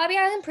Princess. Barbie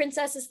Island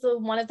Princess is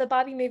one of the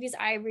Barbie movies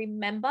I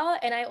remember,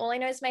 and all I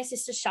know is my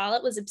sister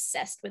Charlotte was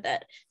obsessed with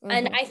it.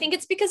 And I think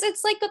it's because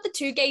it's like got the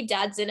 2 gay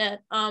dads in it.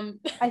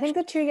 I think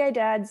the 2 gay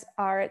dads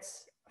are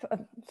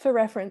for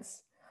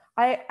reference.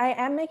 I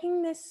am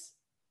making this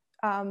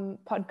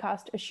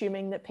podcast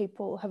assuming that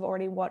people have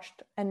already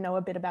watched and know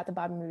a bit about the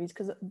Barbie movies,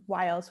 because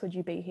why else would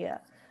you be here?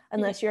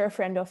 Unless you're a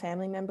friend or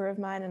family member of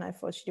mine and I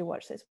forced you to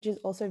watch this, which is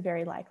also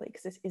very likely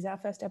because this is our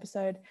first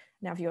episode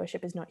and our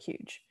viewership is not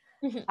huge.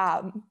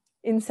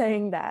 In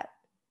saying that,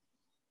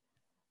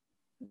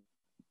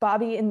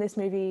 Barbie in this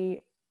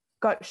movie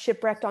got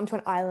shipwrecked onto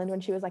an island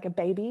when she was like a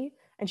baby,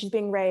 and she's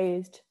being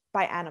raised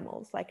by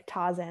animals, like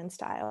Tarzan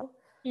style.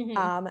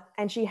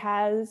 And she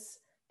has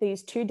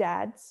these 2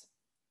 dads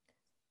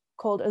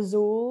called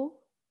Azul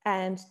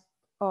and,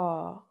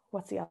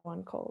 what's the other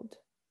one called?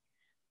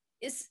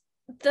 Is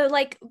the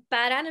like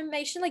bad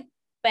animation like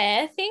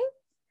bear thing?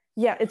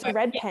 Yeah, it's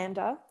Red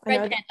Panda.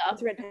 Red Panda.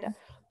 It's Red Panda.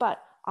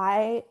 But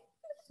I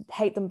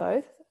hate them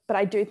both, but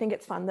I do think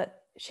it's fun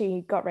that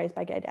she got raised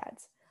by gay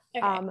dads.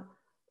 Okay.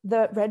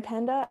 The Red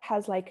Panda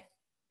has like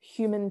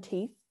human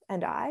teeth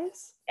and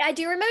eyes. I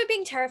do remember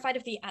being terrified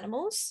of the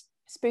animals.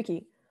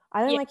 Spooky.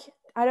 I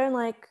don't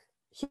like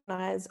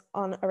human eyes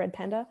on a Red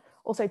Panda.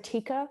 Also,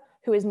 Tika,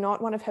 who is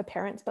not one of her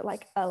parents, but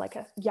like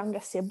a younger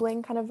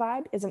sibling kind of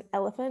vibe, is an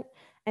elephant.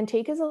 And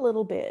Tika's a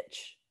little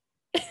bitch.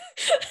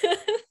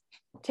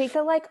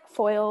 Tika like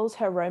foils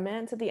her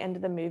romance at the end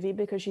of the movie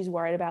because she's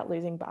worried about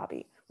losing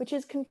Barbie, which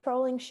is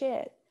controlling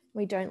shit.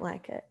 We don't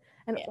like it.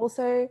 And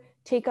also,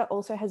 Tika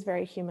also has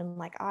very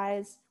human-like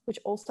eyes, which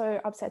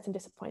also upsets and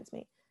disappoints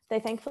me.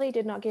 They thankfully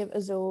did not give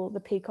Azul the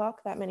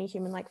peacock that many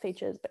human-like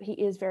features, but he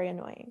is very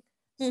annoying.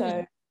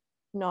 So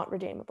not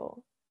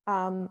redeemable.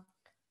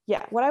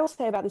 What I will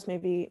say about this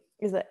movie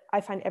is that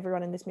I find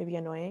everyone in this movie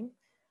annoying.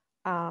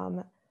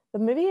 The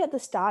movie at the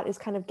start is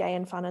kind of gay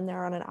and fun and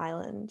they're on an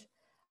island.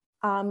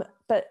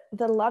 But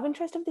the love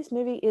interest of this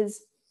movie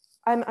is,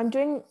 I'm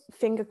doing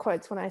finger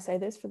quotes when I say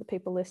this for the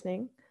people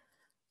listening,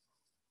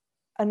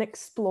 an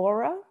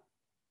explorer,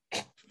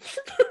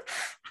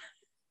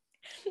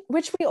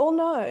 which we all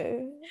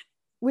know.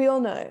 We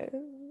all know.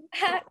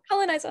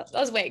 Colonizer.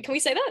 Wait, can we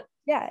say that?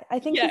 Yeah, I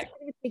think he's kind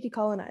of a cheeky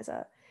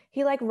colonizer.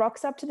 He like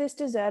rocks up to this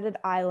deserted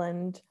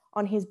island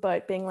on his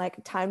boat being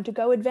like, time to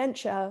go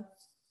adventure.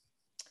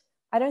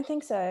 I don't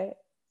think so.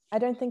 I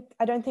don't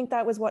think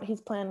that was what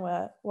his plan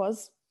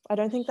was. I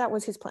don't think that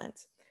was his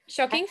plans.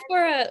 Shocking for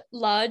a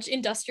large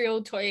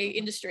industrial toy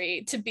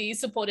industry to be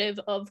supportive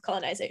of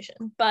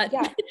colonization, but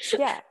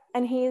yeah.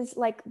 And he's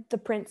like the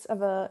prince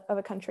of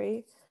a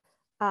country,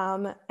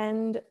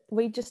 and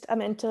we just are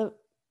meant to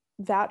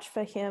vouch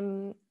for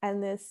him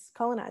and this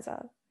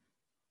colonizer.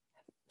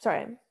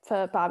 Sorry,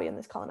 for Barbie and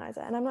this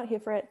colonizer, and I'm not here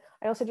for it.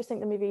 I also just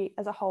think the movie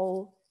as a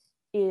whole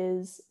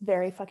is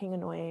very fucking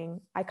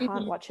annoying. I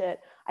can't watch it.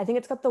 I think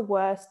it's got the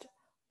worst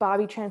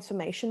Barbie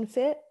transformation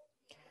fit.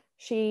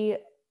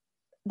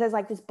 There's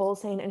like this ball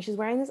scene and she's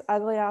wearing this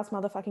ugly ass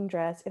motherfucking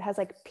dress. It has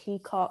like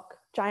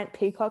giant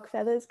peacock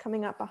feathers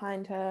coming up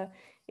behind her.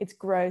 It's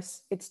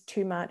gross. It's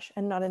too much,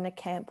 and not in a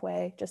camp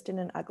way, just in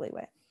an ugly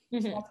way. So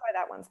that's why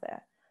that one's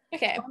there.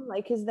 Okay. Swan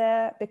Lake is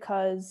there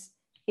because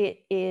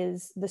it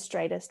is the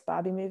straightest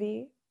Barbie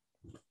movie.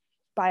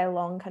 by a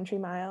long country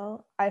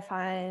mile. I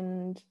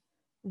find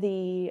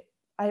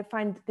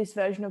this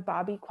version of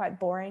Barbie quite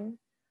boring.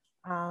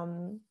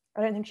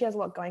 I don't think she has a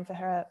lot going for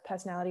her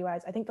personality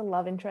wise. I think the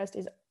love interest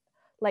is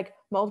like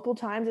multiple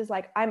times is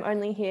like, I'm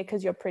only here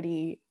because you're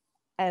pretty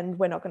and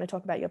we're not going to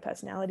talk about your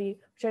personality,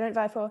 which I don't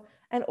vie for.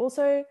 And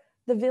also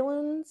the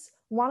villains,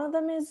 one of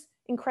them is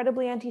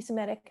incredibly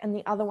anti-Semitic and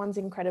the other one's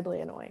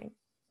incredibly annoying.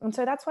 And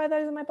so that's why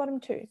those are my bottom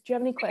two. Do you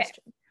have any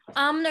questions?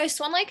 No,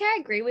 Swan Lake I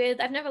agree with.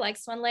 I've never liked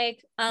Swan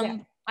Lake. Yeah.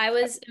 I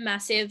was a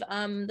massive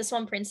The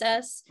Swan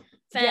Princess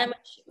fan,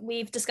 which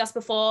we've discussed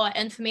before.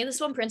 And for me, The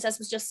Swan Princess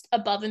was just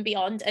above and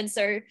beyond. And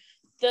so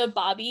the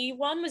Barbie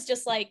one was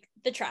just like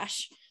the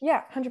trash.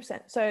 Yeah,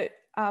 100%. So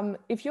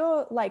if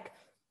you're like,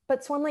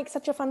 but Swan Lake's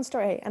such a fun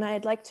story and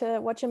I'd like to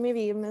watch a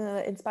movie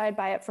inspired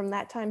by it from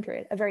that time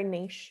period, a very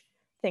niche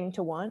thing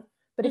to want.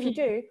 But if you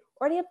do,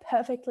 already a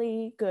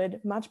perfectly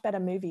good, much better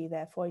movie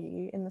there for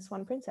you in The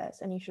Swan Princess,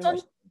 and you should watch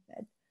it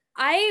instead.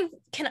 I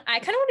kind of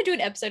want to do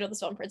an episode of The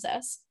Swan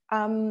Princess.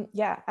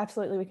 Yeah,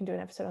 absolutely. We can do an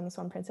episode on The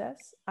Swan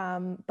Princess.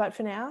 But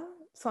for now,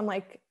 Swan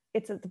Lake,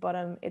 it's at the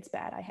bottom. It's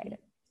bad. I hate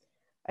it.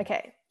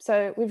 Okay,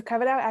 so we've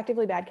covered our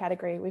actively bad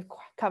category. We've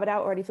covered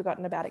our already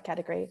forgotten about it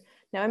category.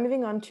 Now I'm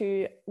moving on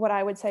to what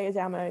I would say is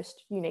our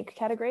most unique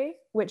category,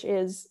 which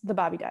is the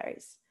Barbie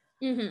Diaries.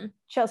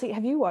 Chelsea,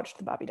 have you watched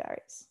the Barbie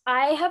Diaries?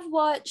 I have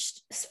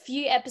watched a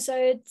few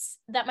episodes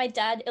that my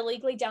dad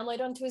illegally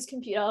downloaded onto his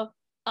computer.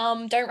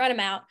 Don't write them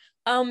out.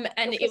 And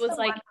it was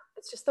like,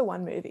 it's just the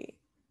one movie.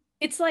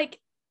 It's like,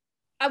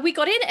 we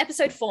got it in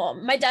episode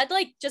form. My dad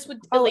like just would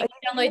illegally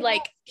download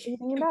like. Are you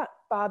thinking about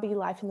Barbie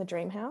Life in the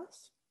Dream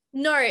House?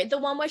 No, the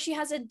one where she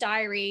has a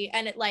diary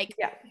and it like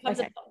becomes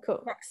a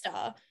cool rock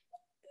star.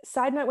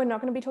 Side note, we're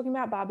not going to be talking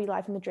about Barbie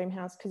Life in the Dream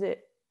House because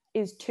it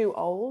is too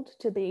old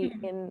to be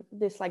in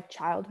this like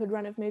childhood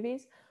run of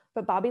movies.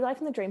 But Barbie Life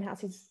in the Dream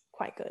House is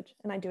quite good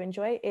and I do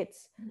enjoy it.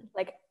 It's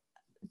like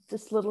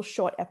just little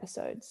short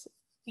episodes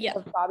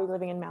of Barbie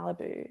living in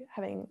Malibu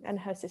and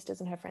her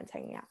sisters and her friends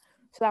hanging out.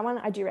 So that one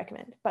I do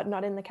recommend, but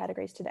not in the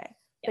categories today.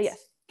 But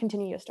yes,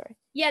 continue your story.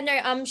 Yeah,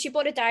 no, she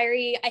bought a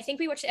diary. I think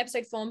we watched the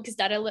episode form because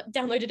dad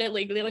downloaded it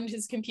legally onto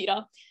his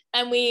computer.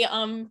 And we,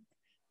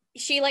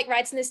 she like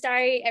writes in this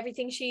diary,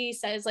 everything she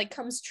says like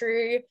comes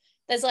true.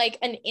 There's like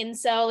an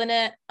incel in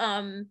it.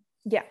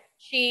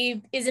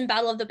 She is in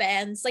Battle of the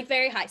Bands, like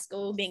very high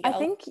school being girl. I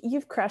think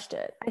you've crushed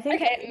it. I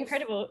think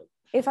incredible.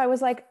 If I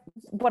was like,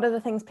 what are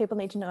the things people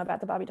need to know about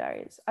the Barbie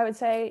Diaries? I would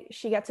say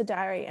she gets a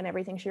diary and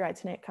everything she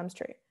writes in it comes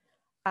true.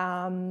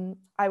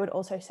 I would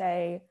also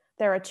say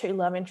there are two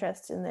love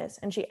interests in this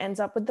and she ends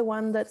up with the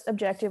one that's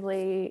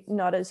objectively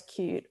not as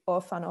cute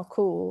or fun or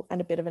cool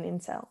and a bit of an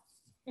incel,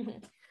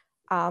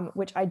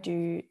 which I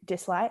do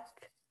dislike.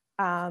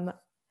 I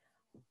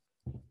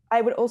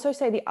would also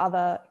say the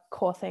other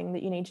core thing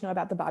that you need to know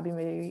about the Barbie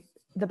movie,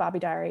 the Barbie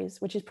Diaries,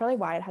 which is probably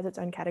why it has its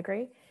own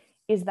category,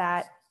 is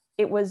that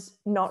it was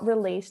not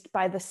released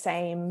by the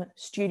same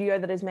studio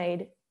that has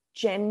made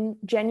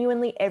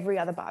genuinely every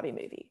other Barbie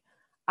movie.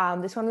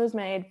 This one was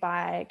made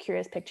by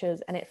Curious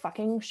Pictures and it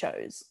fucking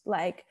shows.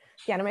 Like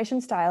the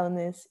animation style in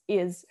this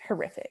is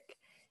horrific.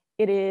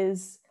 It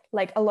is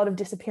like a lot of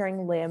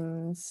disappearing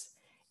limbs.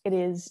 It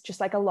is just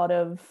like a lot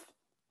of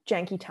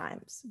janky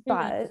times.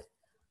 But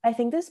I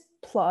think this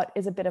plot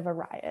is a bit of a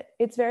riot.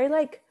 It's very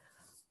like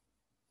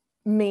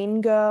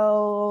Mean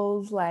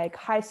Girls, like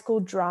high school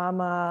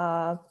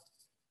drama,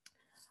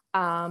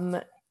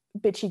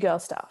 bitchy girl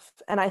stuff.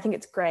 And I think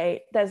it's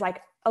great. There's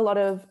like a lot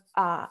of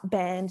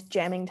band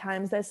jamming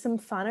times. There's some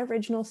fun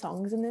original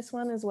songs in this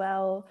one as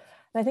well.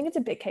 And I think it's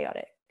a bit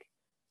chaotic.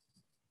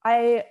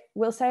 I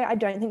will say I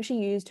don't think she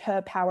used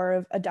her power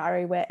of a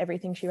diary where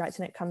everything she writes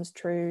in it comes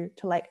true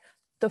to like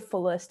the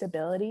fullest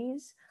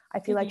abilities. I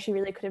feel like she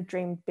really could have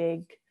dreamed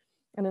big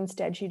and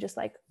instead she just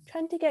like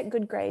trying to get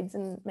good grades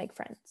and make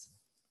friends.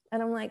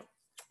 And I'm like,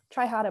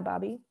 try harder,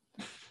 Barbie.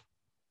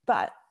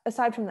 But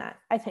aside from that,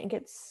 I think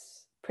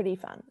it's pretty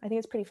fun.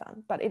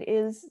 But it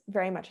is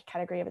very much a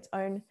category of its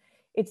own.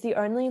 It's the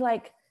only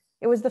like,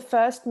 it was the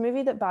first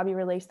movie that Barbie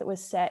released that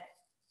was set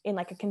in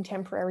like a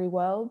contemporary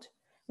world.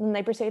 And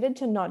they proceeded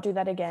to not do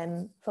that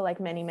again for like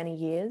many, many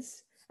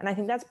years. And I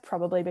think that's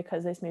probably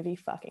because this movie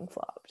fucking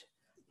flopped.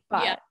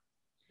 But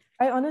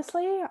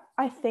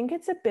I think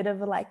it's a bit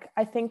of a like,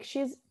 I think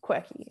she's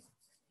quirky.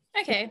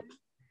 Okay.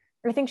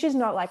 I think she's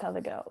not like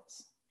other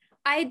girls.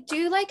 I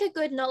do like a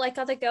good not like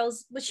other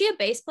girls. Was she a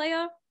bass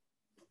player?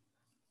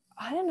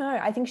 I don't know.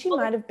 I think she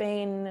might have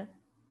been,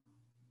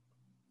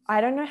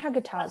 I don't know how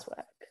guitars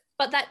work.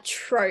 But that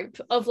trope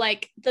of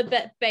like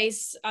the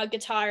bass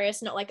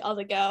guitarist, not like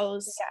other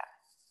girls. Yeah.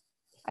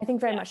 I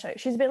think very much so.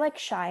 She's a bit like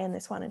shy in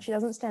this one and she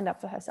doesn't stand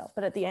up for herself,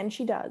 but at the end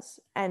she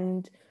does.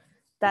 And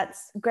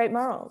that's great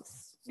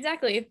morals.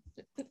 Exactly.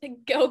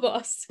 Girl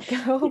boss.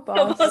 Girl boss.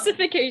 Girl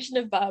bossification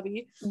of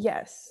Barbie.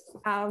 Yes.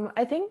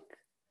 I think,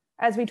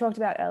 as we talked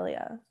about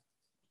earlier,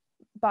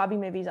 Barbie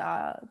movies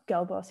are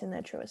girl boss in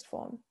their truest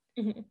form.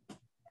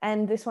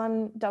 And this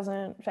one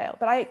doesn't fail.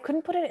 But I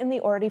couldn't put it in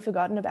the already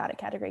forgotten about it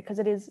category because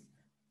it is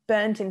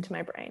burnt into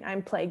my brain.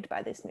 I'm plagued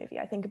by this movie.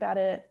 I think about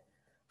it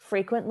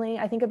frequently.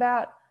 I think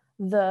about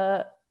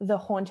the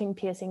haunting,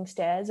 piercing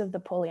stares of the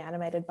poorly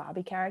animated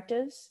Barbie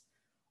characters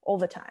all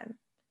the time.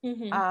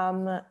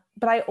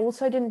 But I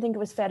also didn't think it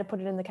was fair to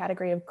put it in the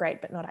category of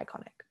great but not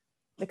iconic,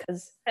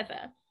 because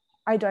Fair.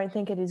 I don't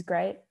think it is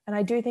great, and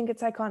I do think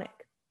it's iconic.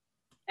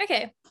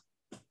 Okay,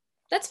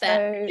 that's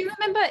fair. So- Do you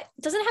remember?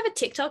 Does it have a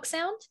TikTok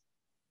sound?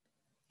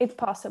 It's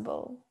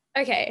possible.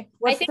 Okay,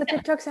 What's I think the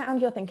TikTok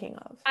sound you're thinking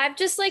of? I've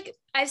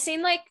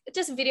seen like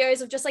just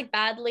videos of just like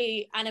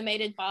badly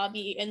animated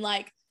Barbie in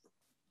like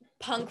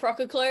punk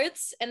rocker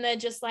clothes, and they're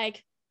just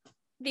like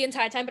the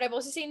entire time. But I've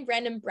also seen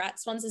random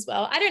Bratz ones as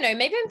well. I don't know.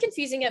 Maybe I'm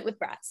confusing it with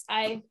Bratz.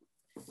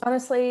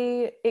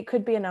 Honestly, it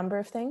could be a number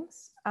of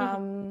things.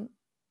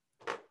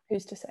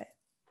 Who's to say?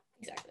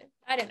 Exactly.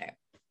 I don't know.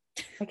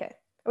 Okay.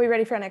 Are we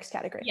ready for our next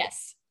category?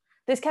 Yes.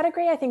 This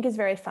category I think is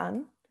very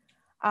fun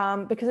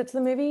because it's the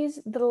movies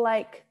that are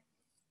like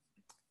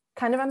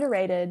kind of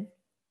underrated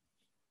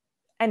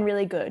and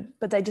really good,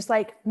 but they just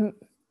like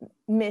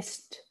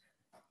missed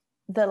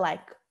the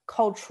like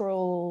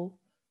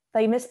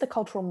they missed the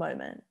cultural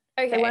moment.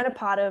 Okay. They weren't a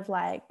part of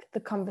like the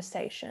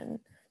conversation.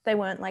 They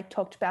weren't like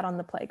talked about on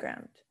the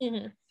playground,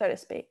 so to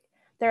speak.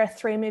 There are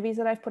 3 movies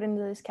that I've put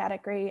into this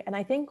category, and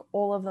I think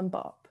all of them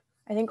bop.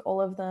 I think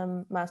all of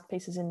them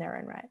masterpieces in their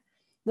own right.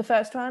 The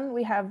first one,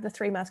 we have The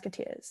Three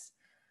Musketeers,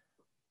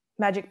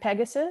 Magic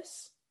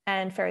Pegasus,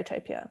 and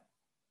Fairytopia.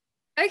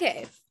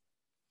 Okay.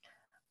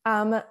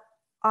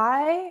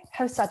 I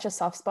have such a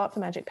soft spot for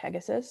Magic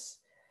Pegasus.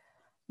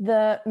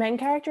 The main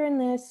character in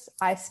this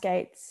ice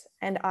skates,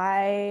 and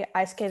I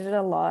ice skated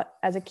a lot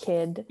as a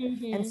kid.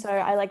 And so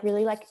I like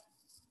really like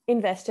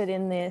invested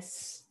in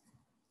this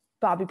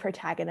Barbie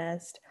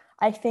protagonist.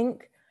 I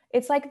think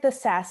it's like the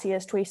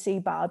sassiest we see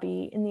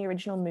Barbie in the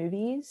original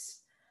movies.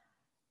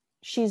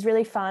 She's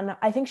really fun.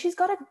 I think she's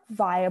got a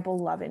viable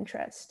love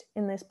interest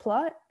in this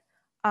plot.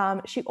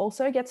 She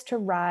also gets to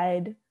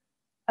ride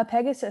a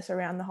Pegasus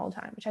around the whole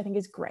time, which I think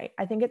is great.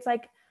 I think it's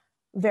like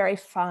very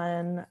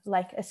fun,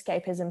 like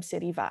escapism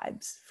city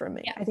vibes for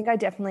me. Yeah. I think I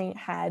definitely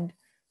had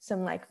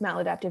some like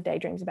maladaptive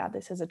daydreams about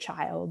this as a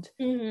child,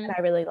 and I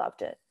really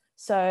loved it.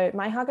 So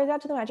my heart goes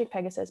out to the Magic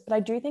Pegasus, but I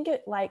do think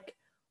it like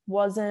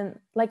wasn't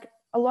like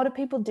a lot of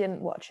people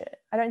didn't watch it.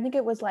 I don't think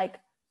it was like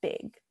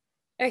big.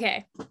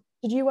 Okay.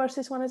 Did you watch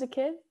this one as a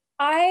kid?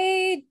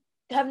 I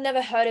have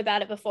never heard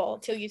about it before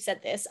till you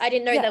said this. I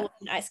didn't know there was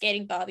an ice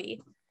skating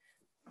Barbie.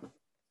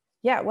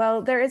 Yeah,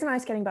 well, there is an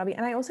ice skating Barbie,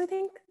 and I also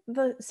think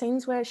the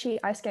scenes where she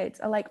ice skates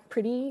are like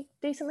pretty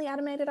decently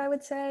animated, I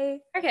would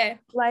say. Okay.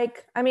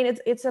 Like, I mean,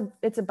 it's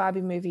a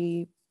Barbie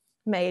movie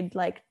made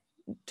like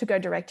to go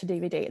direct to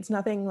DVD. It's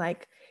nothing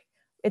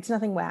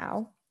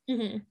wow.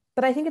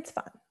 But I think it's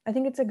fun. I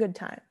think it's a good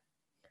time.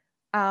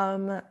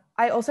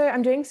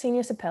 I'm doing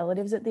senior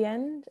superlatives at the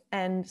end,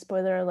 and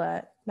spoiler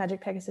alert,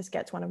 Magic Pegasus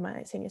gets one of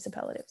my senior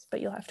superlatives, but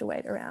you'll have to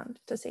wait around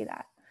to see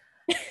that.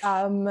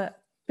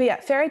 But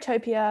yeah,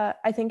 Fairytopia,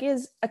 I think,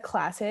 is a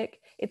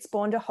classic. It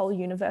spawned a whole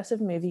universe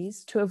of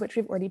movies, 2 of which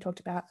we've already talked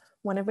about,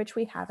 1 of which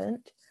we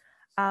haven't.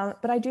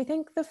 But I do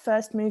think the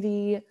first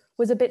movie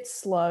was a bit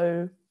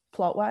slow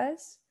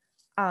plot-wise.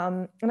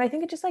 And I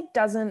think it just like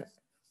doesn't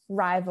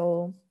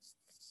rival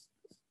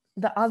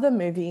the other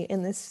movie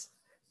in this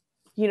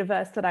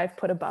universe that I've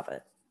put above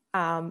it,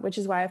 which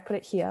is why I've put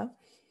it here.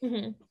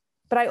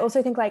 But I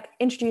also think like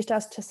introduced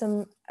us to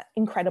some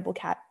incredible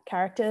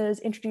characters,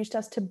 introduced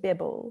us to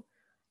Bibble,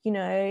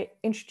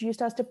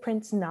 introduced us to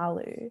Prince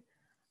Nalu,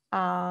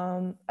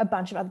 a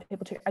bunch of other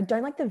people too. I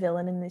don't like the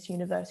villain in this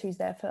universe who's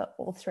there for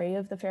all 3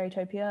 of the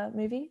Fairytopia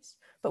movies,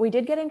 but we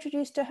did get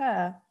introduced to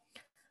her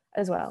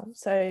as well.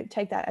 So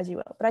take that as you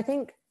will. But I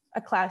think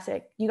a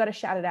classic, you got to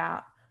shout it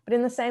out. But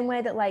in the same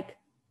way that like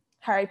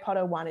Harry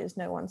Potter 1 is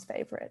no one's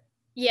favorite.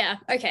 Yeah.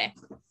 Okay.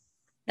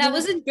 That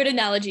was a good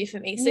analogy for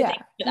me. So thank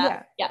you for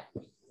that. Yeah.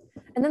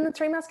 And then the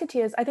Three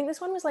Musketeers, I think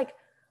this one was like,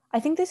 I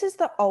think this is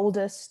the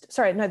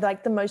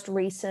most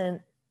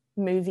recent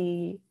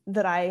movie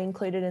that I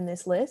included in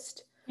this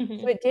list.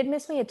 So it did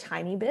miss me a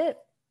tiny bit,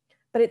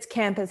 but it's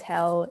camp as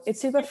hell. It's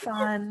super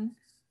fun.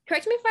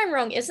 Correct me if I'm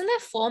wrong. Isn't there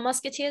 4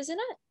 Musketeers in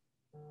it?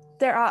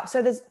 There are.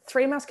 So there's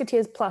 3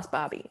 Musketeers plus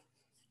Barbie.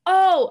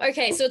 Oh,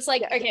 okay. So it's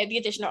like, okay, the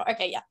additional.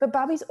 Okay, yeah. But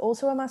Barbie's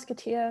also a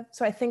Musketeer.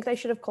 So I think they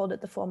should have called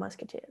it the 4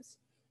 Musketeers.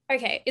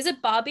 Okay. Is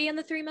it Barbie and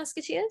the 3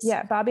 Musketeers?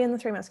 Yeah, Barbie and the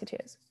 3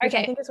 Musketeers. Which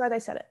I think is why they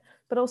said it.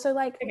 But also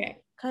like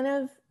kind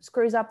of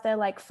screws up their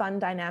like fun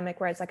dynamic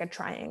where it's like a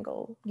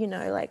triangle,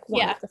 like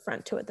 1 at the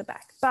front, 2 at the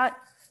back. But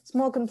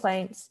small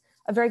complaints,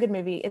 a very good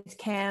movie. It's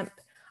camp.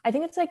 I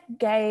think it's like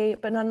gay,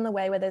 but not in the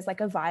way where there's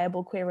like a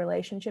viable queer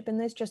relationship in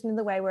this, just in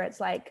the way where it's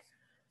like,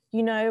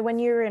 when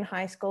you were in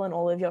high school and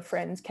all of your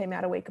friends came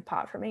out a week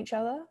apart from each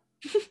other.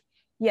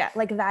 Yeah,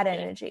 like that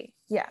energy.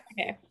 Yeah.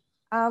 Okay.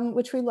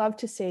 Which we love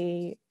to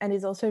see and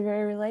is also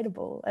very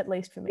relatable, at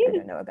least for me. I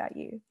don't know about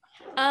you.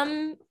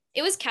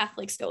 It was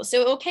Catholic school, so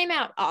it all came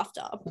out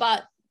after,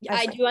 but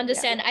I do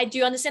understand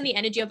the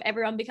energy of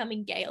everyone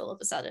becoming gay all of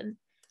a sudden.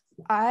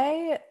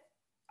 I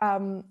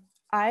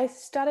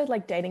started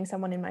like dating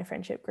someone in my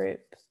friendship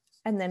group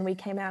and then we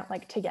came out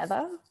like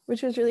together,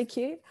 which was really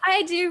cute.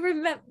 I do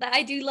remember that.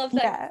 I do love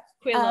that. Yeah.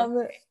 Queer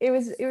love. It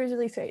was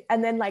really sweet.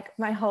 And then like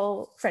my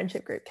whole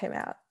friendship group came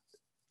out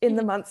in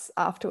the months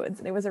afterwards,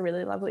 and it was a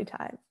really lovely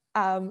time.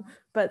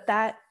 But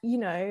that, you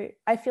know,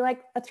 I feel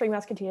like a Three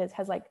Musketeers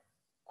has like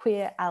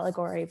queer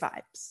allegory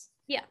vibes.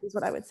 Yeah. Is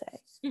what I would say.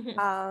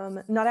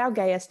 Not our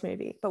gayest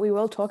movie, but we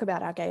will talk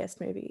about our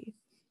gayest movie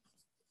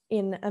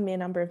in a mere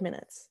number of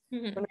minutes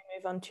when we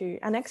move on to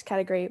our next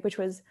category, which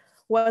was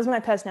my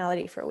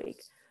personality for a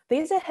week.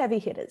 These are heavy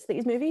hitters.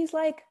 These movies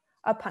like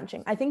are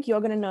punching. I think you're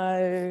going to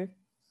know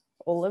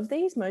all of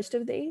these, most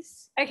of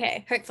these.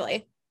 Okay,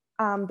 hopefully.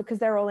 Because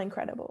they're all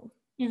incredible.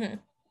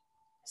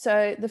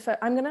 So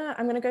I'm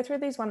gonna go through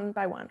these one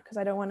by one because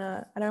I don't want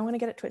to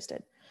get it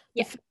twisted.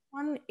 Yeah. The first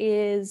one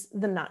is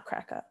The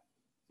Nutcracker.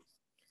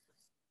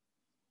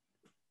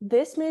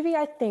 This movie,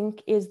 I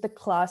think, is the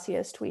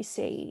classiest we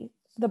see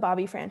the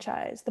Barbie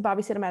franchise, the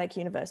Barbie Cinematic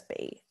Universe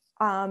be.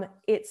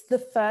 It's the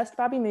first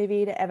Barbie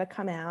movie to ever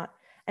come out,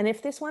 and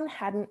if this one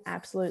hadn't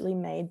absolutely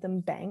made them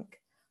bank,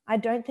 I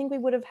don't think we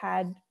would have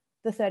had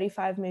the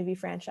 35 movie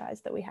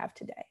franchise that we have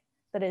today.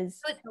 That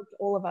has helped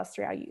all of us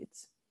through our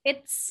youths.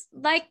 It's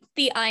like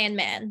the Iron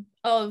Man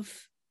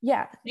of.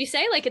 Yeah. Did you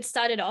say like it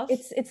started off?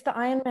 It's the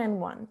Iron Man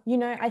one. You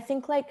know, I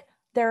think like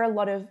there are a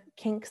lot of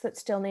kinks that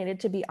still needed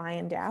to be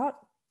ironed out.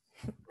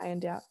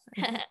 That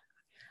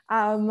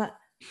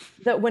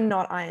were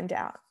not ironed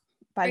out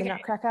by the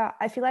Nutcracker.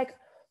 I feel like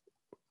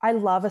I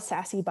love a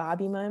sassy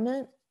Barbie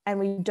moment, and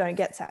we don't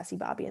get sassy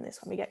Barbie in this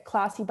one. We get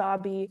classy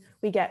Barbie,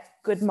 we get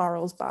good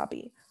morals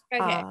Barbie,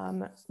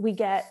 we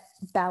get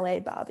ballet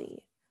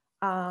Barbie,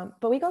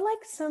 but we got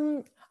like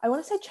some, I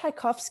want to say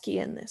Tchaikovsky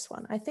in this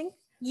one. I think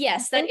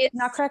that is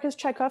Nutcracker's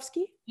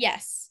Tchaikovsky.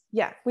 Yes.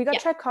 Yeah, we got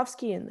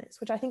Tchaikovsky in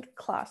this, which I think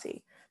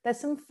classy. There's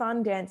some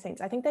fun dance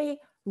scenes. I think they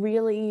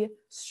really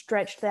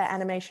stretched their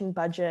animation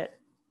budget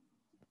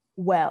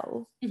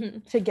well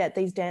to get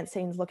these dance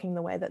scenes looking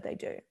the way that they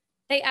do.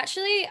 They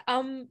actually,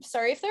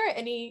 sorry if there are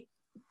any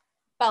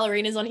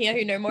ballerinas on here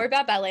who know more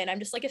about ballet and I'm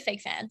just like a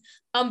fake fan.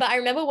 But I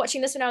remember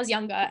watching this when I was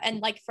younger,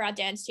 and like for our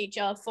dance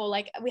teacher, for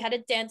like we had a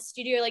dance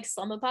studio like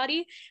slumber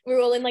party. We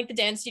were all in like the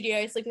dance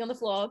studio sleeping on the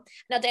floor,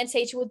 and our dance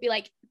teacher would be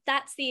like,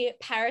 that's the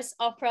Paris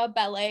Opera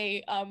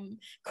ballet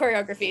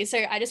choreography.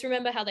 So I just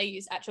remember how they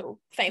use actual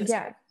famous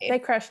they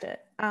crushed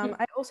it.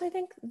 I also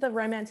think the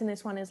romance in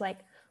this one is like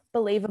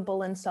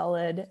believable and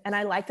solid, and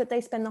I like that they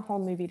spend the whole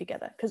movie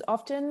together, because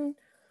often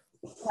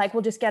like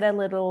we'll just get a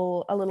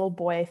little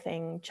boy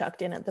thing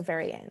chucked in at the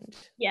very end.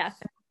 Yeah.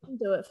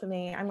 Do it for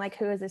me. I'm like,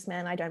 who is this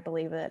man? I don't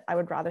believe it. I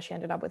would rather she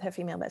ended up with her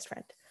female best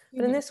friend.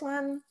 But in this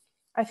one,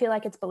 I feel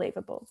like it's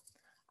believable.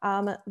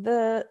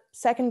 The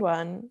second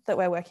one that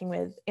we're working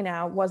with in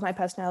our Was My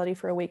Personality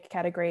for a Week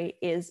category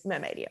is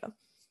Mermaidia.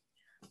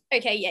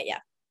 Okay, yeah.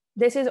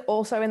 This is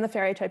also in the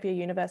Fairytopia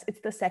universe. It's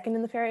the second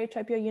in the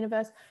Fairytopia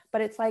universe, but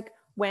it's like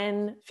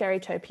when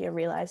Fairytopia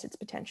realized its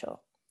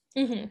potential.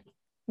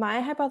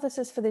 My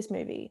hypothesis for this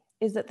movie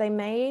is that they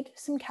made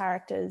some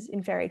characters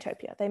in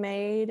Fairytopia. They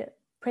made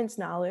Prince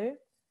Nalu,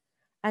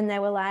 and they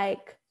were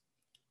like,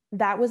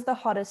 that was the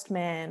hottest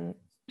man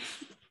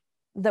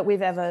that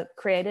we've ever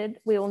created.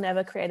 We will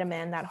never create a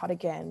man that hot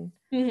again.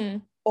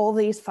 All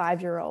these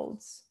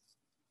 5-year-olds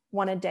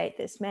want to date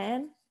this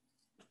man,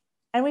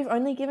 and we've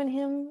only given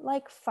him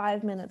like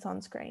 5 minutes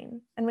on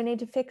screen, and we need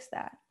to fix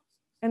that.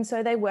 And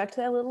so they worked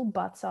their little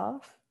butts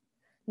off,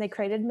 and they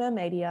created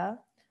Mermaidia,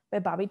 where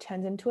Barbie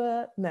turns into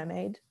a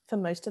mermaid for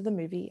most of the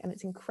movie, and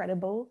it's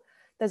incredible.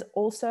 There's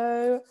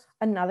also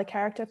another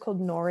character called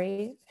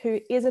Nori, who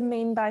is a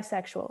mean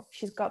bisexual.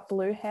 She's got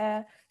blue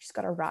hair, she's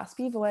got a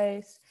raspy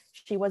voice.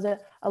 She was a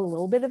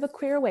little bit of a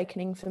queer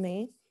awakening for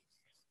me.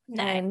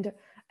 Nice. And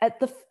at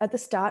the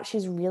start,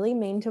 she's really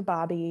mean to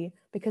Barbie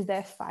because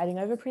they're fighting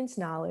over Prince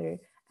Nalu,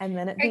 and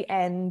then at the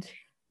end,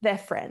 they're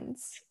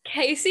friends.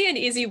 Casey and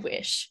Izzy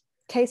wish.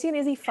 Casey and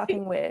Izzy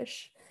fucking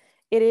wish.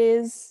 It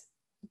is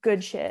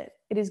good shit.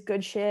 It is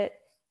good shit.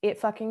 It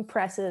fucking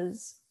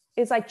presses.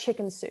 It's like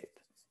chicken soup,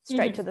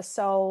 straight to the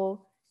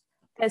soul.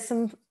 There's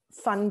some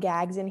fun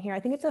gags in here.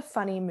 I think it's a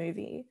funny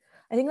movie.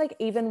 I think like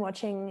even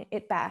watching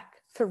it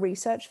back for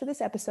research for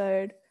this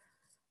episode,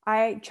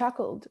 I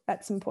chuckled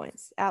at some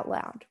points out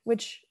loud,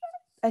 which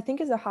I think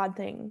is a hard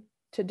thing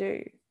to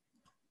do.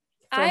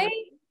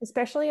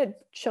 Especially a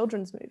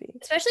children's movie.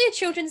 Especially a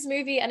children's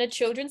movie and a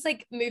children's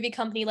like movie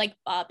company like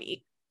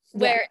Barbie,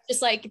 where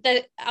just like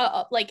the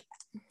like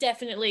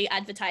definitely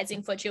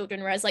advertising for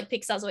children, whereas like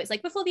Pixar's always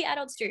like before the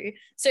adults do.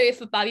 So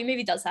if a Barbie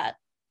movie does that,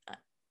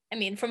 I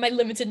mean, from my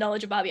limited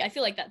knowledge of Barbie, I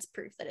feel like that's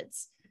proof that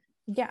it's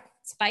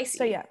spicy.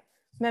 So yeah,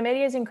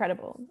 Mermaidia is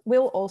incredible.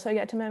 We'll also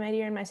get to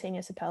Mermaidia in my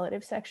senior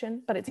superlative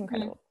section, but it's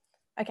incredible.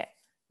 Okay,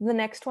 the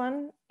next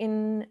one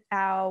in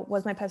our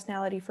Was My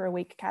Personality for a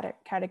Week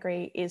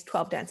category is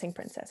 12 Dancing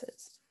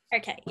Princesses.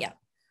 Okay, yeah.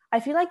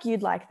 I feel like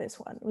you'd like this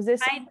one. Was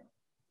this...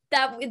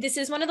 This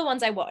is one of the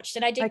ones I watched,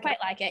 and I did quite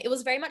like it. It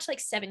was very much like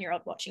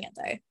 7-year-old watching it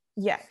though.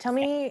 Yeah. Tell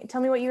me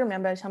what you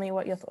remember. Tell me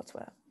what your thoughts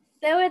were.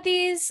 There were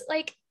these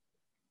like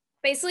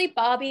basically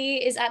Barbie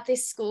is at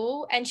this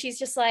school and she's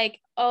just like,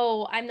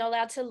 oh, I'm not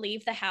allowed to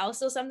leave the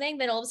house or something.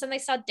 Then all of a sudden they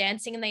start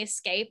dancing and they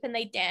escape and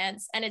they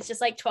dance and it's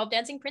just like 12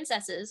 dancing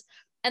princesses.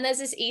 And there's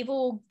this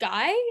evil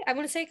guy. I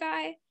want to say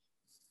guy.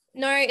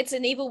 No, it's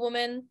an evil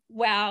woman.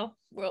 Wow.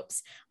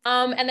 Whoops.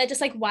 And they're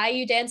just like, why are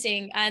you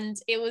dancing? And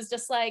it was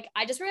just like,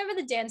 I just remember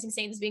the dancing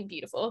scenes being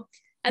beautiful.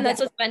 And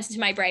that's what went into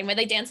my brain where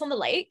they dance on the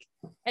lake.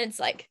 And it's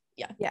like,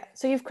 yeah. Yeah.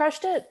 So you've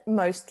crushed it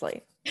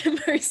mostly.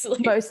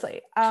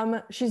 Mostly.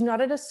 She's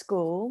not at a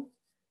school.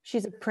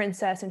 She's a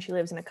princess and she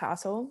lives in a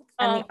castle.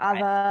 And the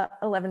other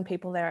 11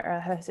 people there are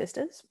her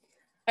sisters.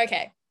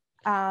 Okay.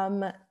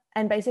 And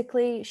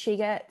basically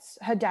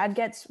her dad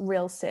gets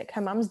real sick.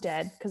 Her mum's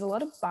dead because a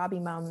lot of Barbie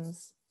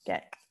mums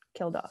get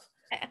killed off.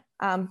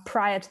 Yeah.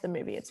 Prior to the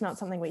movie. It's not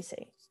something we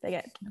see. They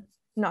get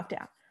knocked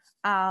out.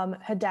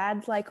 Her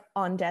dad's like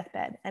on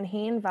deathbed and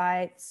he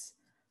invites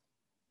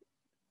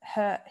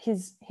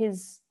his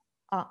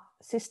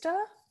sister,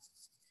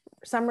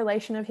 some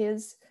relation of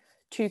his,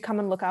 to come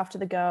and look after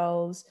the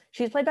girls.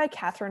 She's played by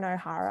Catherine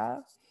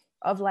O'Hara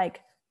of like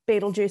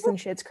Beetlejuice and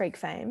Schitt's Creek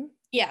fame.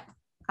 Yeah.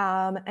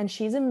 And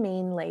she's a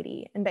mean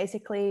lady. And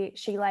basically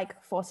she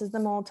like forces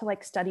them all to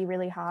like study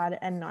really hard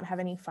and not have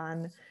any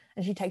fun.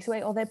 And she takes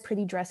away all their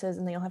pretty dresses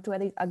and they all have to wear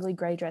these ugly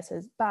gray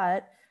dresses.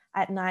 But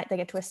at night they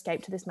get to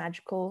escape to this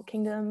magical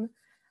kingdom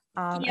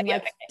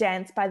and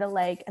dance by the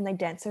lake, and they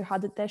dance so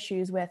hard that their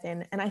shoes wear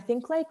thin. And I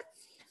think like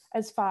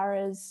as far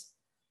as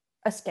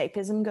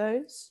escapism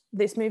goes,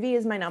 this movie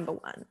is my number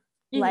one.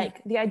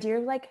 Like the idea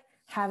of like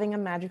having a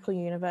magical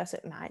universe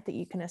at night that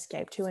you can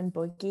escape to and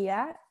boogie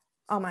at,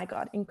 oh my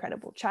god,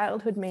 incredible.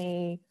 Childhood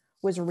me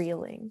was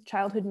reeling.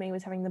 Childhood me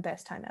was having the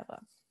best time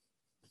ever.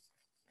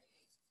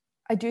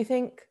 I do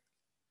think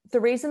the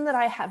reason that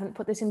I haven't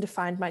put this into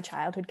Find My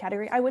Childhood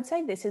category, I would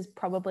say this is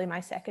probably my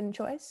second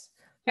choice,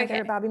 my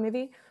favorite Barbie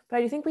movie, but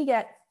I do think we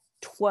get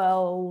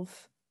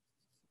 12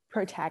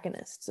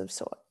 protagonists of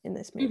sort in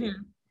this movie.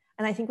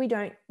 And I think we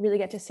don't really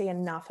get to see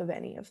enough of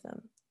any of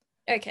them.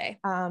 Okay.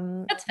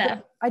 That's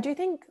fair. I do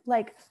think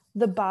like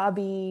the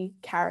Barbie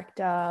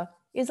character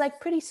is like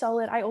pretty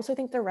solid. I also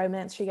think the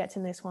romance she gets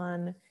in this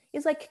one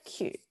is like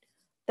cute.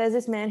 There's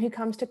this man who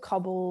comes to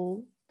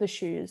cobble the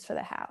shoes for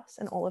the house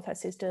and all of her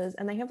sisters,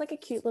 and they have like a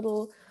cute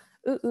little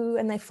ooh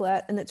and they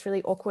flirt and it's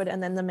really awkward,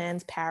 and then the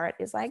man's parrot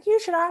is like, you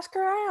should ask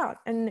her out,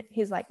 and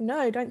he's like,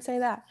 no, don't say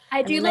that.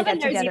 I do love a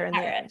nosy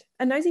parrot.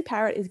 A nosy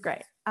parrot is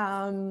great.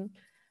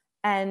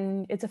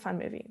 And it's a fun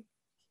movie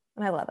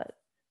and I love it.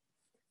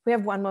 We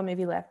have one more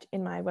movie left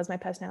in my Was My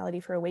Personality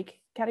for a Week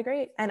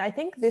category, and I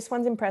think this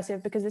one's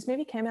impressive because this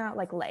movie came out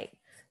like late.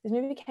 This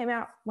movie came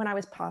out when I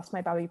was past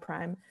my Barbie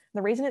prime.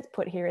 The reason it's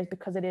put here is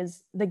because it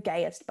is the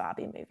gayest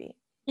Barbie movie.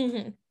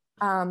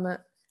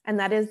 And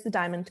that is The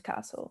Diamond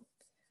Castle.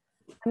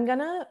 I'm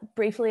gonna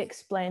briefly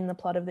explain the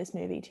plot of this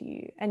movie to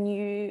you, and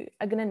you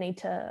are gonna need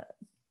to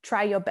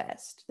try your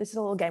best. This is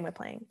a little game we're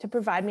playing to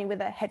provide me with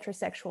a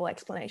heterosexual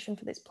explanation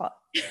for this plot.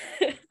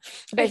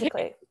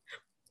 Basically,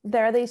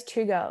 there are these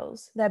two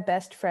girls. They're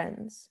best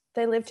friends.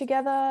 They live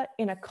together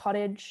in a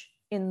cottage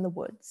in the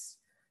woods.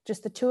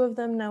 Just the two of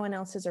them, no one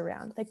else is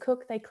around. They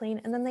cook, they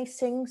clean, and then they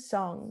sing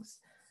songs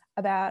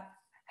about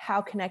how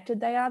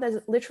connected they are.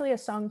 There's literally a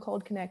song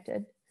called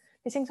Connected.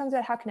 They sing songs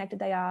about how connected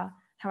they are,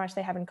 how much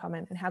they have in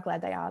common, and how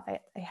glad they are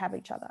they have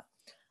each other.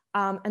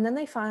 And then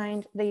they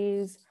find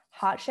these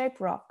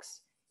heart-shaped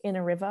rocks in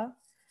a river,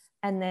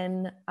 and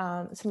then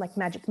some like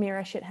magic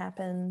mirror shit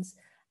happens,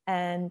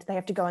 and they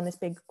have to go on this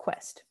big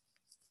quest.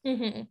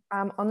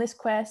 On this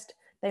quest,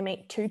 they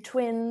meet two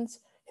twins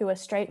who are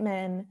straight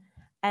men,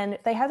 and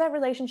they have that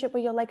relationship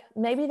where you're like,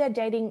 maybe they're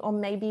dating or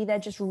maybe they're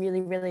just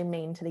really, really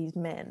mean to these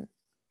men.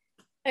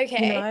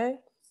 Okay. You know,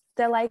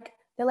 they're like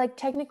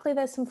technically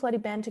there's some flirty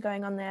banter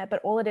going on there,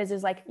 but all it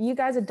is like, you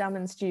guys are dumb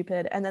and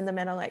stupid, and then the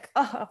men are like,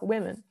 oh,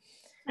 women.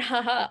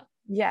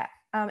 Yeah.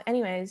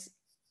 Anyways,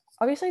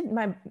 obviously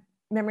my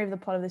memory of the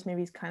plot of this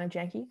movie is kind of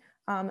janky.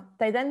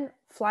 They then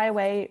fly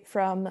away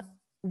from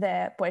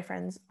their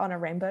boyfriends on a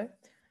rainbow.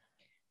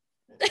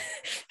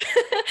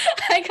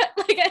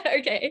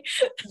 Okay.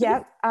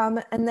 Yeah.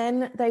 And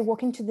then they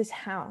walk into this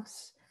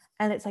house,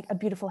 and it's like a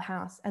beautiful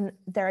house, and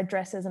there are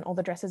dresses, and all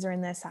the dresses are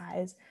in their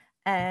size.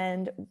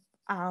 And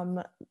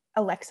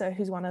Alexa,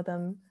 who's one of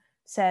them,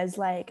 says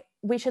like,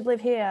 we should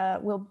live here.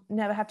 We'll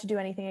never have to do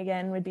anything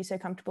again. We'd be so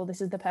comfortable.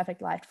 This is the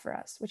perfect life for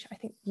us, which I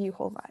think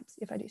U-Haul vibes,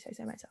 if I do say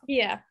so myself.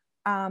 Yeah.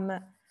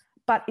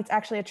 But it's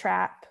actually a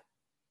trap.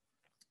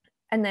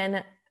 And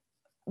then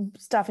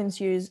stuff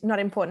ensues, not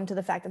important to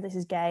the fact that this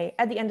is gay.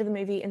 At the end of the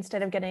movie,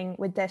 instead of getting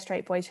with their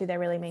straight boys who they're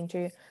really mean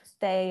to,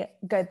 they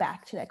go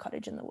back to their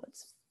cottage in the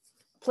woods.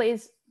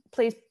 Please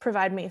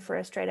provide me for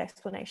a straight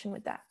explanation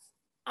with that.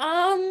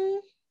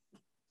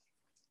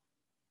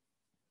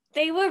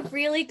 They were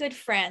really good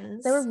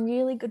friends. They were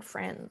really good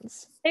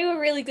friends. They were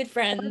really good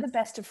friends. One of the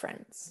best of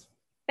friends.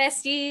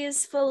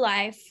 Besties for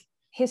life.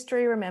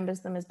 History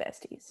remembers them as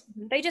besties.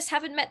 They just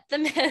haven't met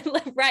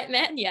the right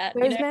man yet.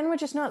 Those men were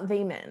just not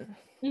the men.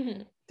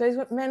 Those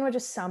men were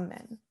just some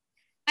men.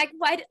 Like,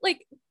 why?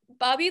 Like,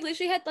 Barbie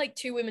literally had like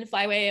two women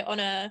fly away on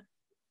a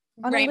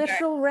On rainbow. a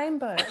literal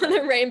rainbow. On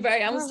a rainbow.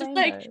 I On a was just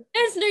rainbow. like,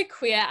 there's no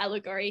queer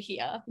allegory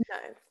here. No,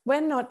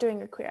 we're not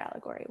doing a queer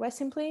allegory. We're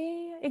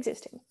simply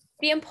existing.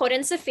 The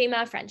importance of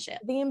female friendship.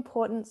 The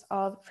importance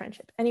of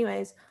friendship.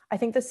 Anyways, I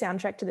think the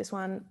soundtrack to this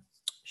one,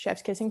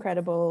 Chef's Kiss,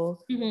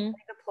 incredible. Mhm.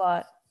 The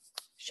plot,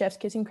 Chef's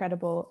Kiss,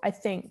 incredible. I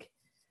think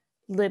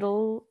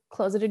little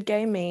closeted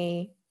gay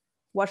me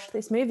watched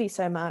this movie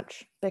so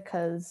much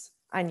because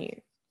I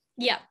knew.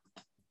 Yeah.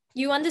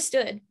 You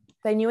understood.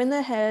 They knew in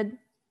their head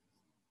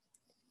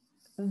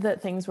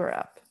that things were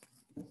up.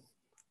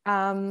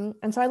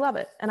 And so I love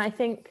it. And I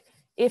think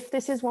if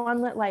this is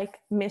one that like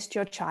missed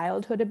your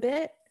childhood a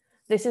bit,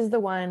 this is the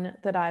one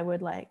that I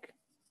would like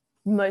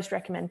most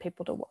recommend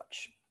people to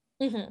watch.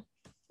 Mhm.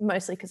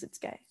 Mostly because it's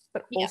gay,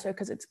 but Yeah. also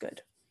because it's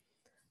good.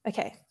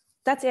 Okay,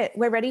 that's it.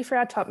 We're ready for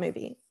our top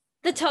movie.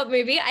 The top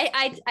movie.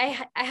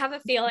 I have a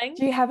feeling.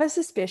 Do you have a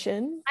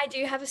suspicion? I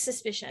do have a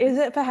suspicion. Is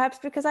it perhaps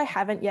because I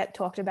haven't yet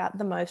talked about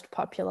the most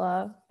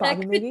popular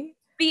Barbie could- movie?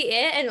 Be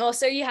it, and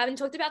also you haven't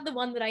talked about the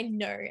one that I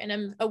know and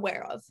I'm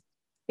aware of.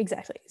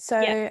 Exactly. So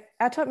Yeah.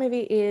 our top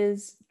movie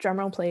is,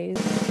 drumroll please,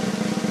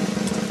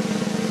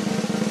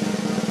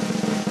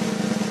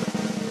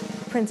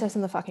 Princess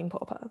and the fucking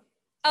Pauper.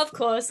 Of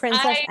course.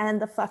 Princess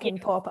and the fucking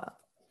Pauper.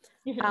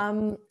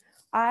 Mhm.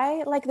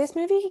 I like this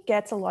movie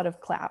gets a lot of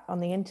clout on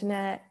the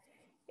internet.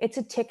 It's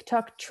a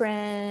TikTok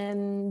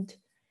trend.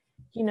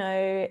 You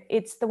know,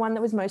 it's the one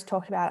that was most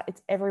talked about.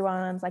 It's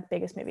everyone's like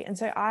biggest movie. And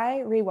so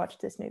I rewatched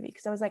this movie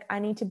because I was like, I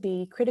need to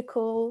be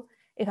critical.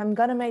 If I'm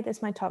going to make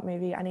this my top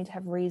movie, I need to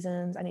have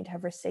reasons. I need to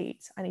have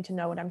receipts. I need to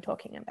know what I'm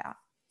talking about.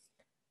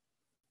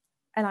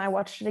 And I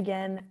watched it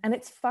again and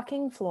it's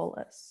fucking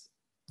flawless.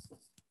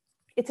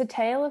 It's a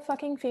tale of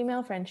fucking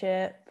female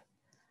friendship.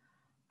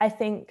 I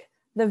think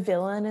the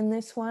villain in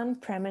this one,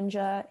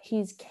 Preminger,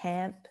 he's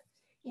camp.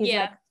 He's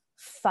like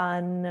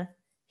fun.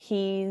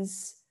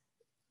 He's,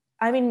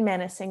 I mean,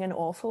 menacing and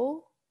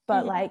awful,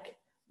 but like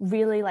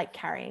really like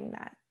carrying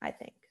that, I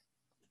think.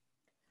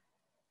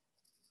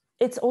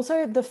 It's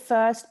also the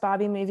first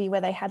Barbie movie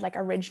where they had like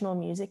original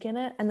music in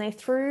it and they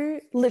threw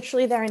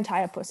literally their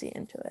entire pussy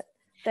into it.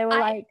 They were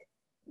like,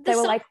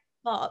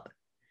 Bob.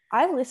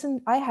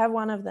 I have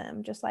one of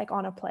them just like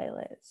on a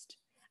playlist.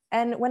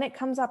 And when it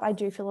comes up, I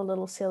do feel a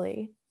little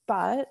silly,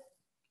 but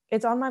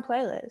it's on my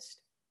playlist.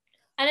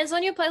 And it's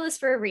on your playlist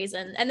for a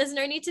reason. And there's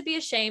no need to be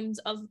ashamed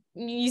of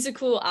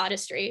musical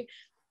artistry.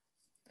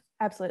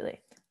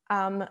 Absolutely.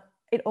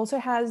 It also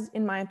has,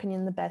 in my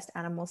opinion, the best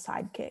animal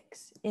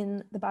sidekicks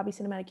in the Barbie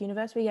cinematic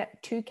universe. We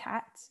get two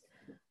cats,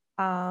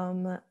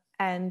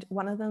 and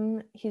one of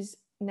them, his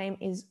name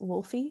is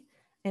Wolfie,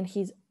 and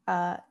he's,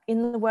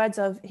 in the words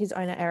of his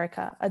owner,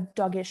 Erica, a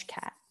doggish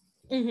cat.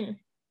 Mm-hmm.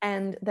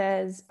 And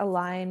there's a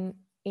line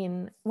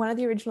in one of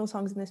the original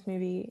songs in this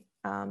movie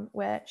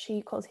where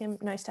she calls him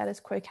No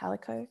Status Quo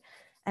Calico,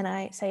 and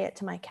I say it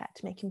to my cat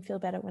to make him feel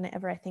better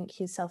whenever I think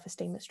his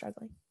self-esteem is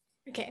struggling.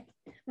 Okay.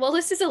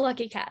 Wallace is a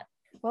lucky cat.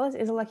 Wallace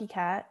is a lucky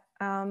cat.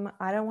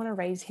 I don't want to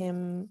raise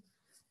him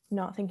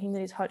not thinking that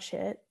he's hot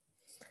shit.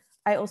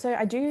 I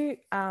do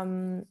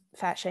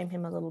fat shame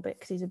him a little bit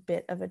because he's a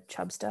bit of a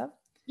chubster.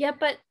 Yeah,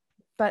 but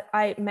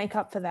I make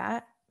up for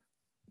that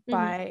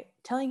by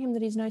telling him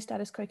that he's no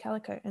status quo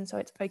calico, and so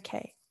it's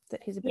okay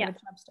that he's a bit of a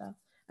chubster,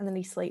 and then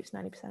he sleeps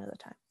 90% of the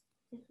time.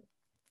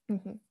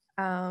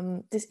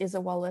 This is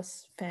a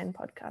Wallace fan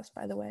podcast,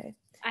 by the way.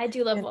 I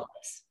do love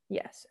Wallace.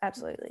 Yes,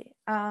 absolutely.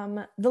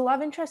 The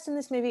love interests in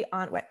this movie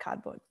aren't wet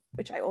cardboard,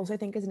 which I also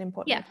think is an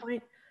important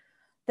point.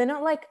 They're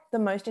not like the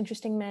most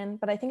interesting men,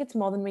 but I think it's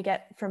more than we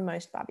get from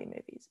most Barbie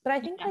movies. But I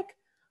think like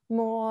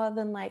more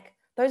than like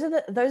those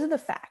are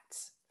the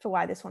facts for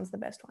why this one's the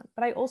best one.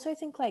 But I also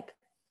think like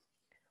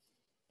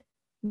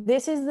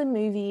this is the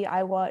movie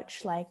I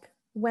watch like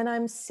when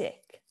I'm sick.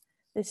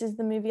 This is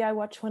the movie I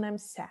watch when I'm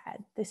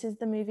sad. This is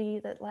the movie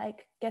that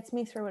like gets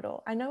me through it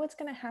all. I know what's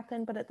going to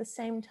happen, but at the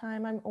same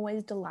time, I'm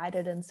always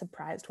delighted and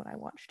surprised when I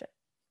watched it,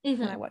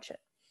 when I watch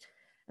it.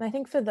 And I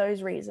think for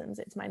those reasons,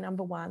 it's my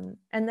number one.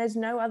 And there's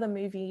no other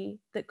movie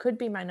that could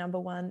be my number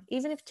one,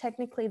 even if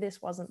technically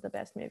this wasn't the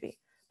best movie.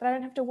 But I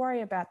don't have to worry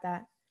about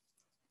that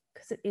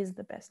because it is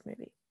the best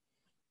movie.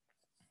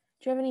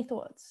 Do you have any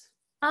thoughts?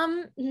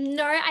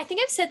 No, I think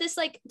I've said this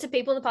like to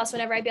people in the past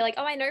whenever I'd be like,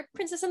 oh, I know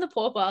Princess and the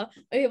Pauper,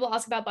 when people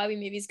ask about Barbie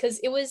movies, because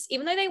it was,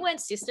 even though they weren't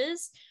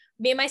sisters,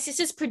 me and my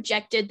sisters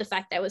projected the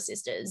fact they were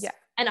sisters. Yeah.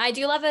 And I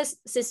do love a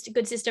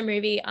good sister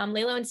movie.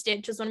 Lilo and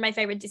Stitch was one of my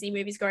favorite Disney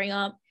movies growing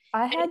up.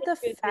 I had the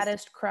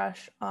fattest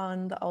crush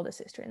on the older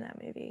sister in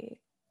that movie.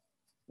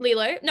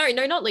 Lilo? No,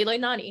 not Lilo,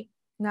 Nani.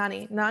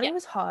 Nani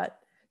was hot.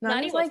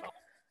 Nani was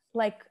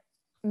like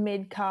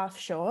mid-calf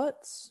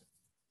shorts.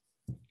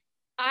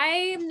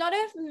 I'm not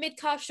a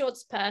mid-calf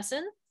shorts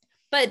person,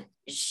 but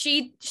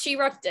she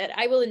rocked it,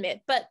 I will admit.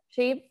 But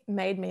she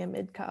made me a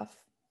mid-calf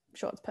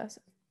shorts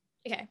person.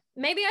 Okay,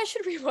 maybe I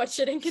should rewatch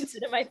it and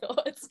consider my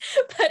thoughts.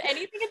 But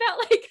anything about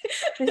like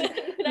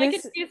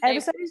this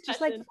episode is just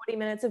like 40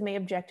 minutes of me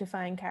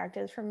objectifying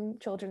characters from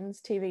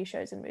children's TV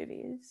shows and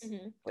movies,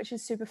 which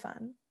is super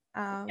fun.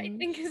 I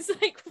think is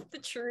like the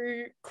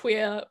true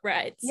queer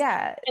rights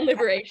Yeah, and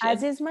liberation.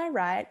 as is my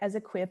right as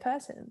a queer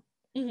person.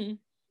 Mhm.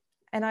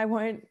 And I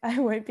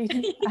won't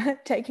be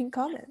taking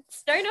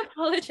comments. Don't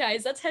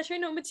apologize. That's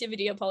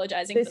heteronormativity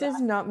apologizing. This for is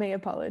that. not me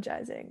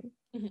apologizing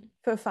Mhm.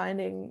 for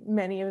finding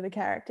many of the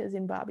characters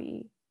in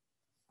Barbie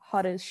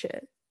hot as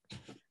shit.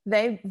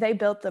 They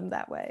built them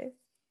that way.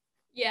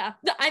 Yeah,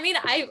 I mean,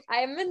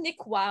 I'm a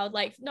Nick Wilde,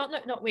 like not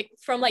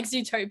from like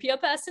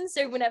Zootopia person.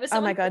 So whenever Oh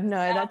someone my god,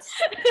 no,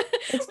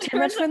 it's too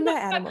much when they're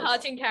animals.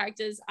 Cartoon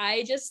characters,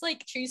 I just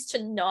like choose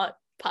to not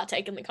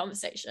partake in the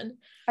conversation.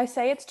 I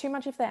say it's too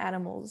much if they're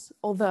animals,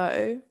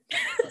 although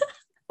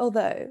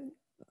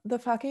the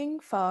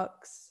fucking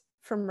fox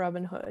from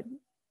Robin Hood.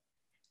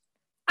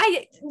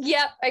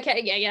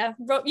 Yeah.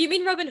 You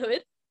mean Robin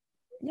Hood?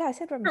 Yeah, I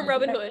said Robin From Hood.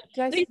 Robin Hood.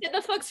 Did I No, you said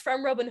the fox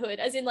from Robin Hood,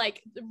 as in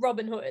like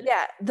Robin Hood.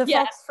 Yeah, the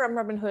Yeah. fox from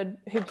Robin Hood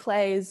who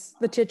plays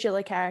the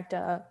titular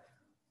character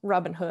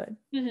Robin Hood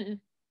Mm-hmm.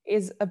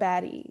 is a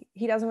baddie.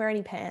 He doesn't wear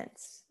any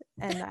pants,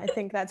 and I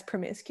think that's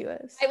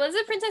promiscuous. I was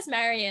a Princess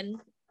Marion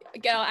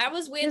girl. I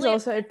was He's weirdly,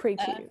 also pretty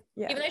cute.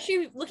 Yeah, even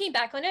though looking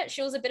back on it,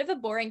 she was a bit of a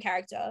boring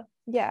character.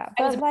 yeah,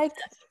 I was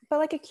but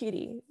like a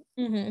cutie.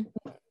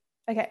 Mm-hmm.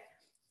 Okay,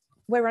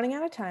 we're running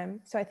out of time,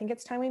 so I think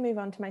it's time we move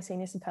on to my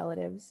senior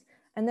superlatives,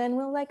 and then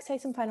we'll like say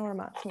some final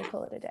remarks and we'll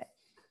call it a day.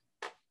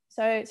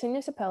 So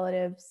senior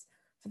superlatives,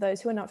 for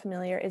those who are not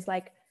familiar, is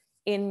like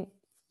in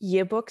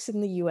yearbooks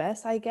in the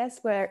US, I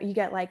guess, where you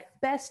get like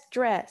best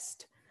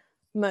dressed,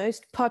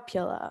 most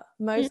popular,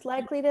 most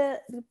likely to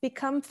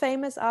become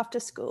famous after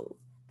school,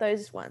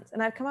 those ones.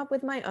 And I've come up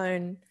with my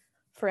own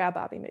for our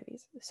Barbie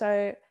movies.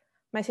 So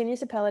my senior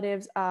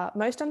superlatives are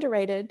most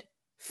underrated,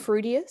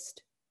 fruitiest,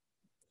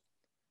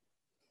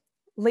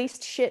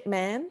 least shit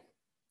man,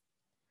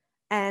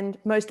 and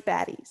most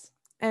baddies.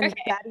 And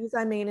Okay. baddies,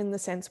 I mean in the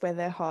sense where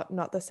they're hot,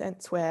 not the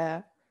sense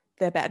where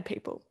they're bad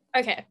people.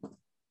 Okay.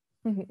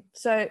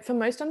 So for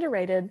most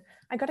underrated,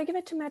 I got to give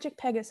it to Magic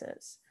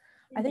Pegasus.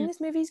 I think this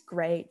movie's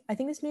great. I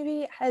think this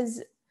movie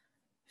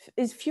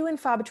is few and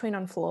far between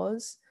on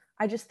flaws.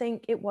 I just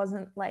think it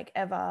wasn't like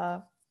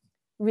ever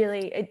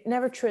really, it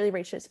never truly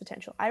reached its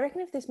potential. I reckon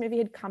if this movie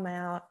had come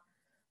out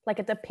like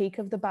at the peak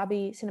of the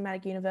Barbie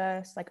cinematic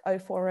universe, like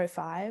 04,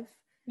 05,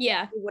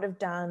 Yeah. it would have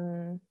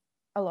done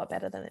a lot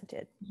better than it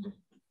did.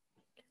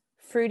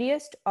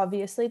 Fruitiest,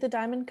 obviously the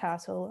Diamond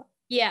Castle.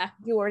 Yeah.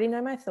 You already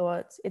know my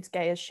thoughts. It's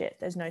gay as shit.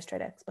 There's no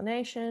straight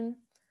explanation.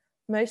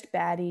 Most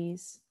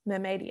baddies,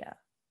 Mermaidia.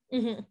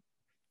 Mm-hmm.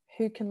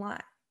 Who can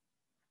lie?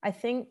 I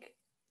think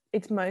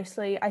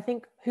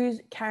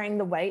who's carrying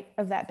the weight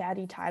of that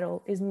baddie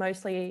title is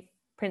mostly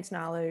Prince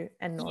Nalu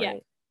and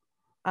Nori.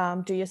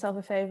 Yeah. Do yourself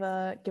a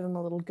favor, give them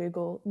a little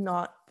Google,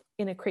 not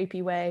in a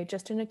creepy way,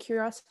 just in a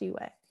curiosity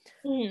way.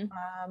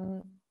 Mm-hmm.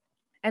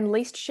 And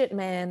least shit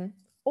man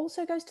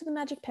also goes to the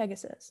Magic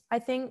Pegasus. I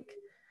think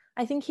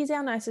he's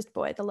our nicest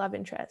boy, the love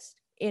interest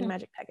in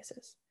Magic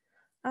Pegasus.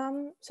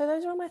 So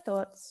those are all my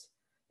thoughts.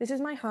 This is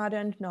my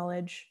hard-earned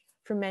knowledge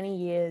from many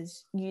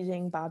years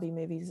using Barbie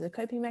movies as a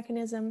coping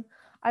mechanism.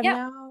 I've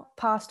now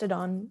passed it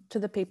on to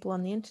the people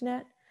on the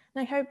internet,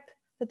 and I hope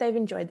that they've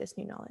enjoyed this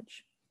new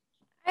knowledge.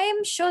 I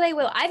am sure they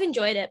will. I've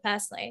enjoyed it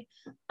personally.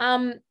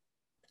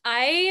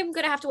 I am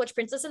gonna have to watch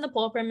Princess and the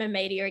Pauper and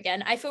Mermaidia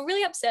again. I feel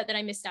really upset that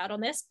I missed out on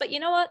this, but you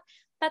know what?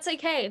 That's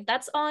okay.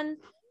 That's on.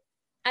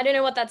 I don't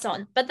know what that's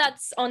on, but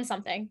that's on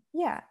something.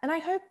 Yeah, and I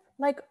hope,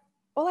 like,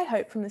 all I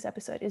hope from this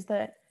episode is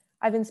that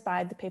I've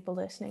inspired the people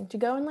listening to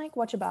go and like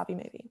watch a Barbie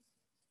movie.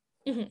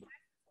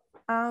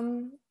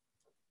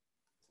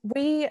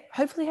 We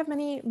hopefully have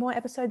many more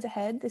episodes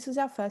ahead. This was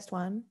our first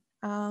one,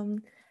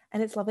 and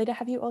it's lovely to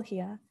have you all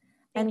here.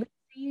 And we'll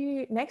see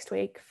you next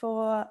week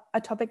for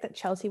a topic that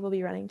Chelsea will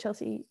be running.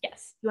 Chelsea,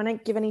 Yes. you want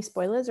to give any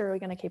spoilers, or are we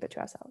going to keep it to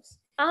ourselves?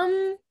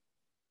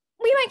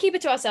 We might keep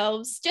it to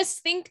ourselves. Just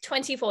think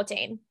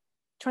 2014.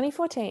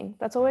 2014.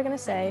 That's all we're going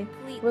to say.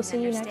 We'll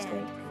see you next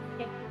week.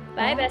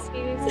 Bye,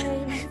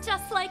 besties.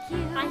 Just like you,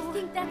 I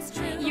think that's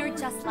true. You're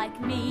just like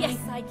me. Yes,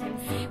 I can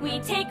see. We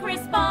take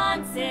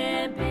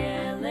responsibility.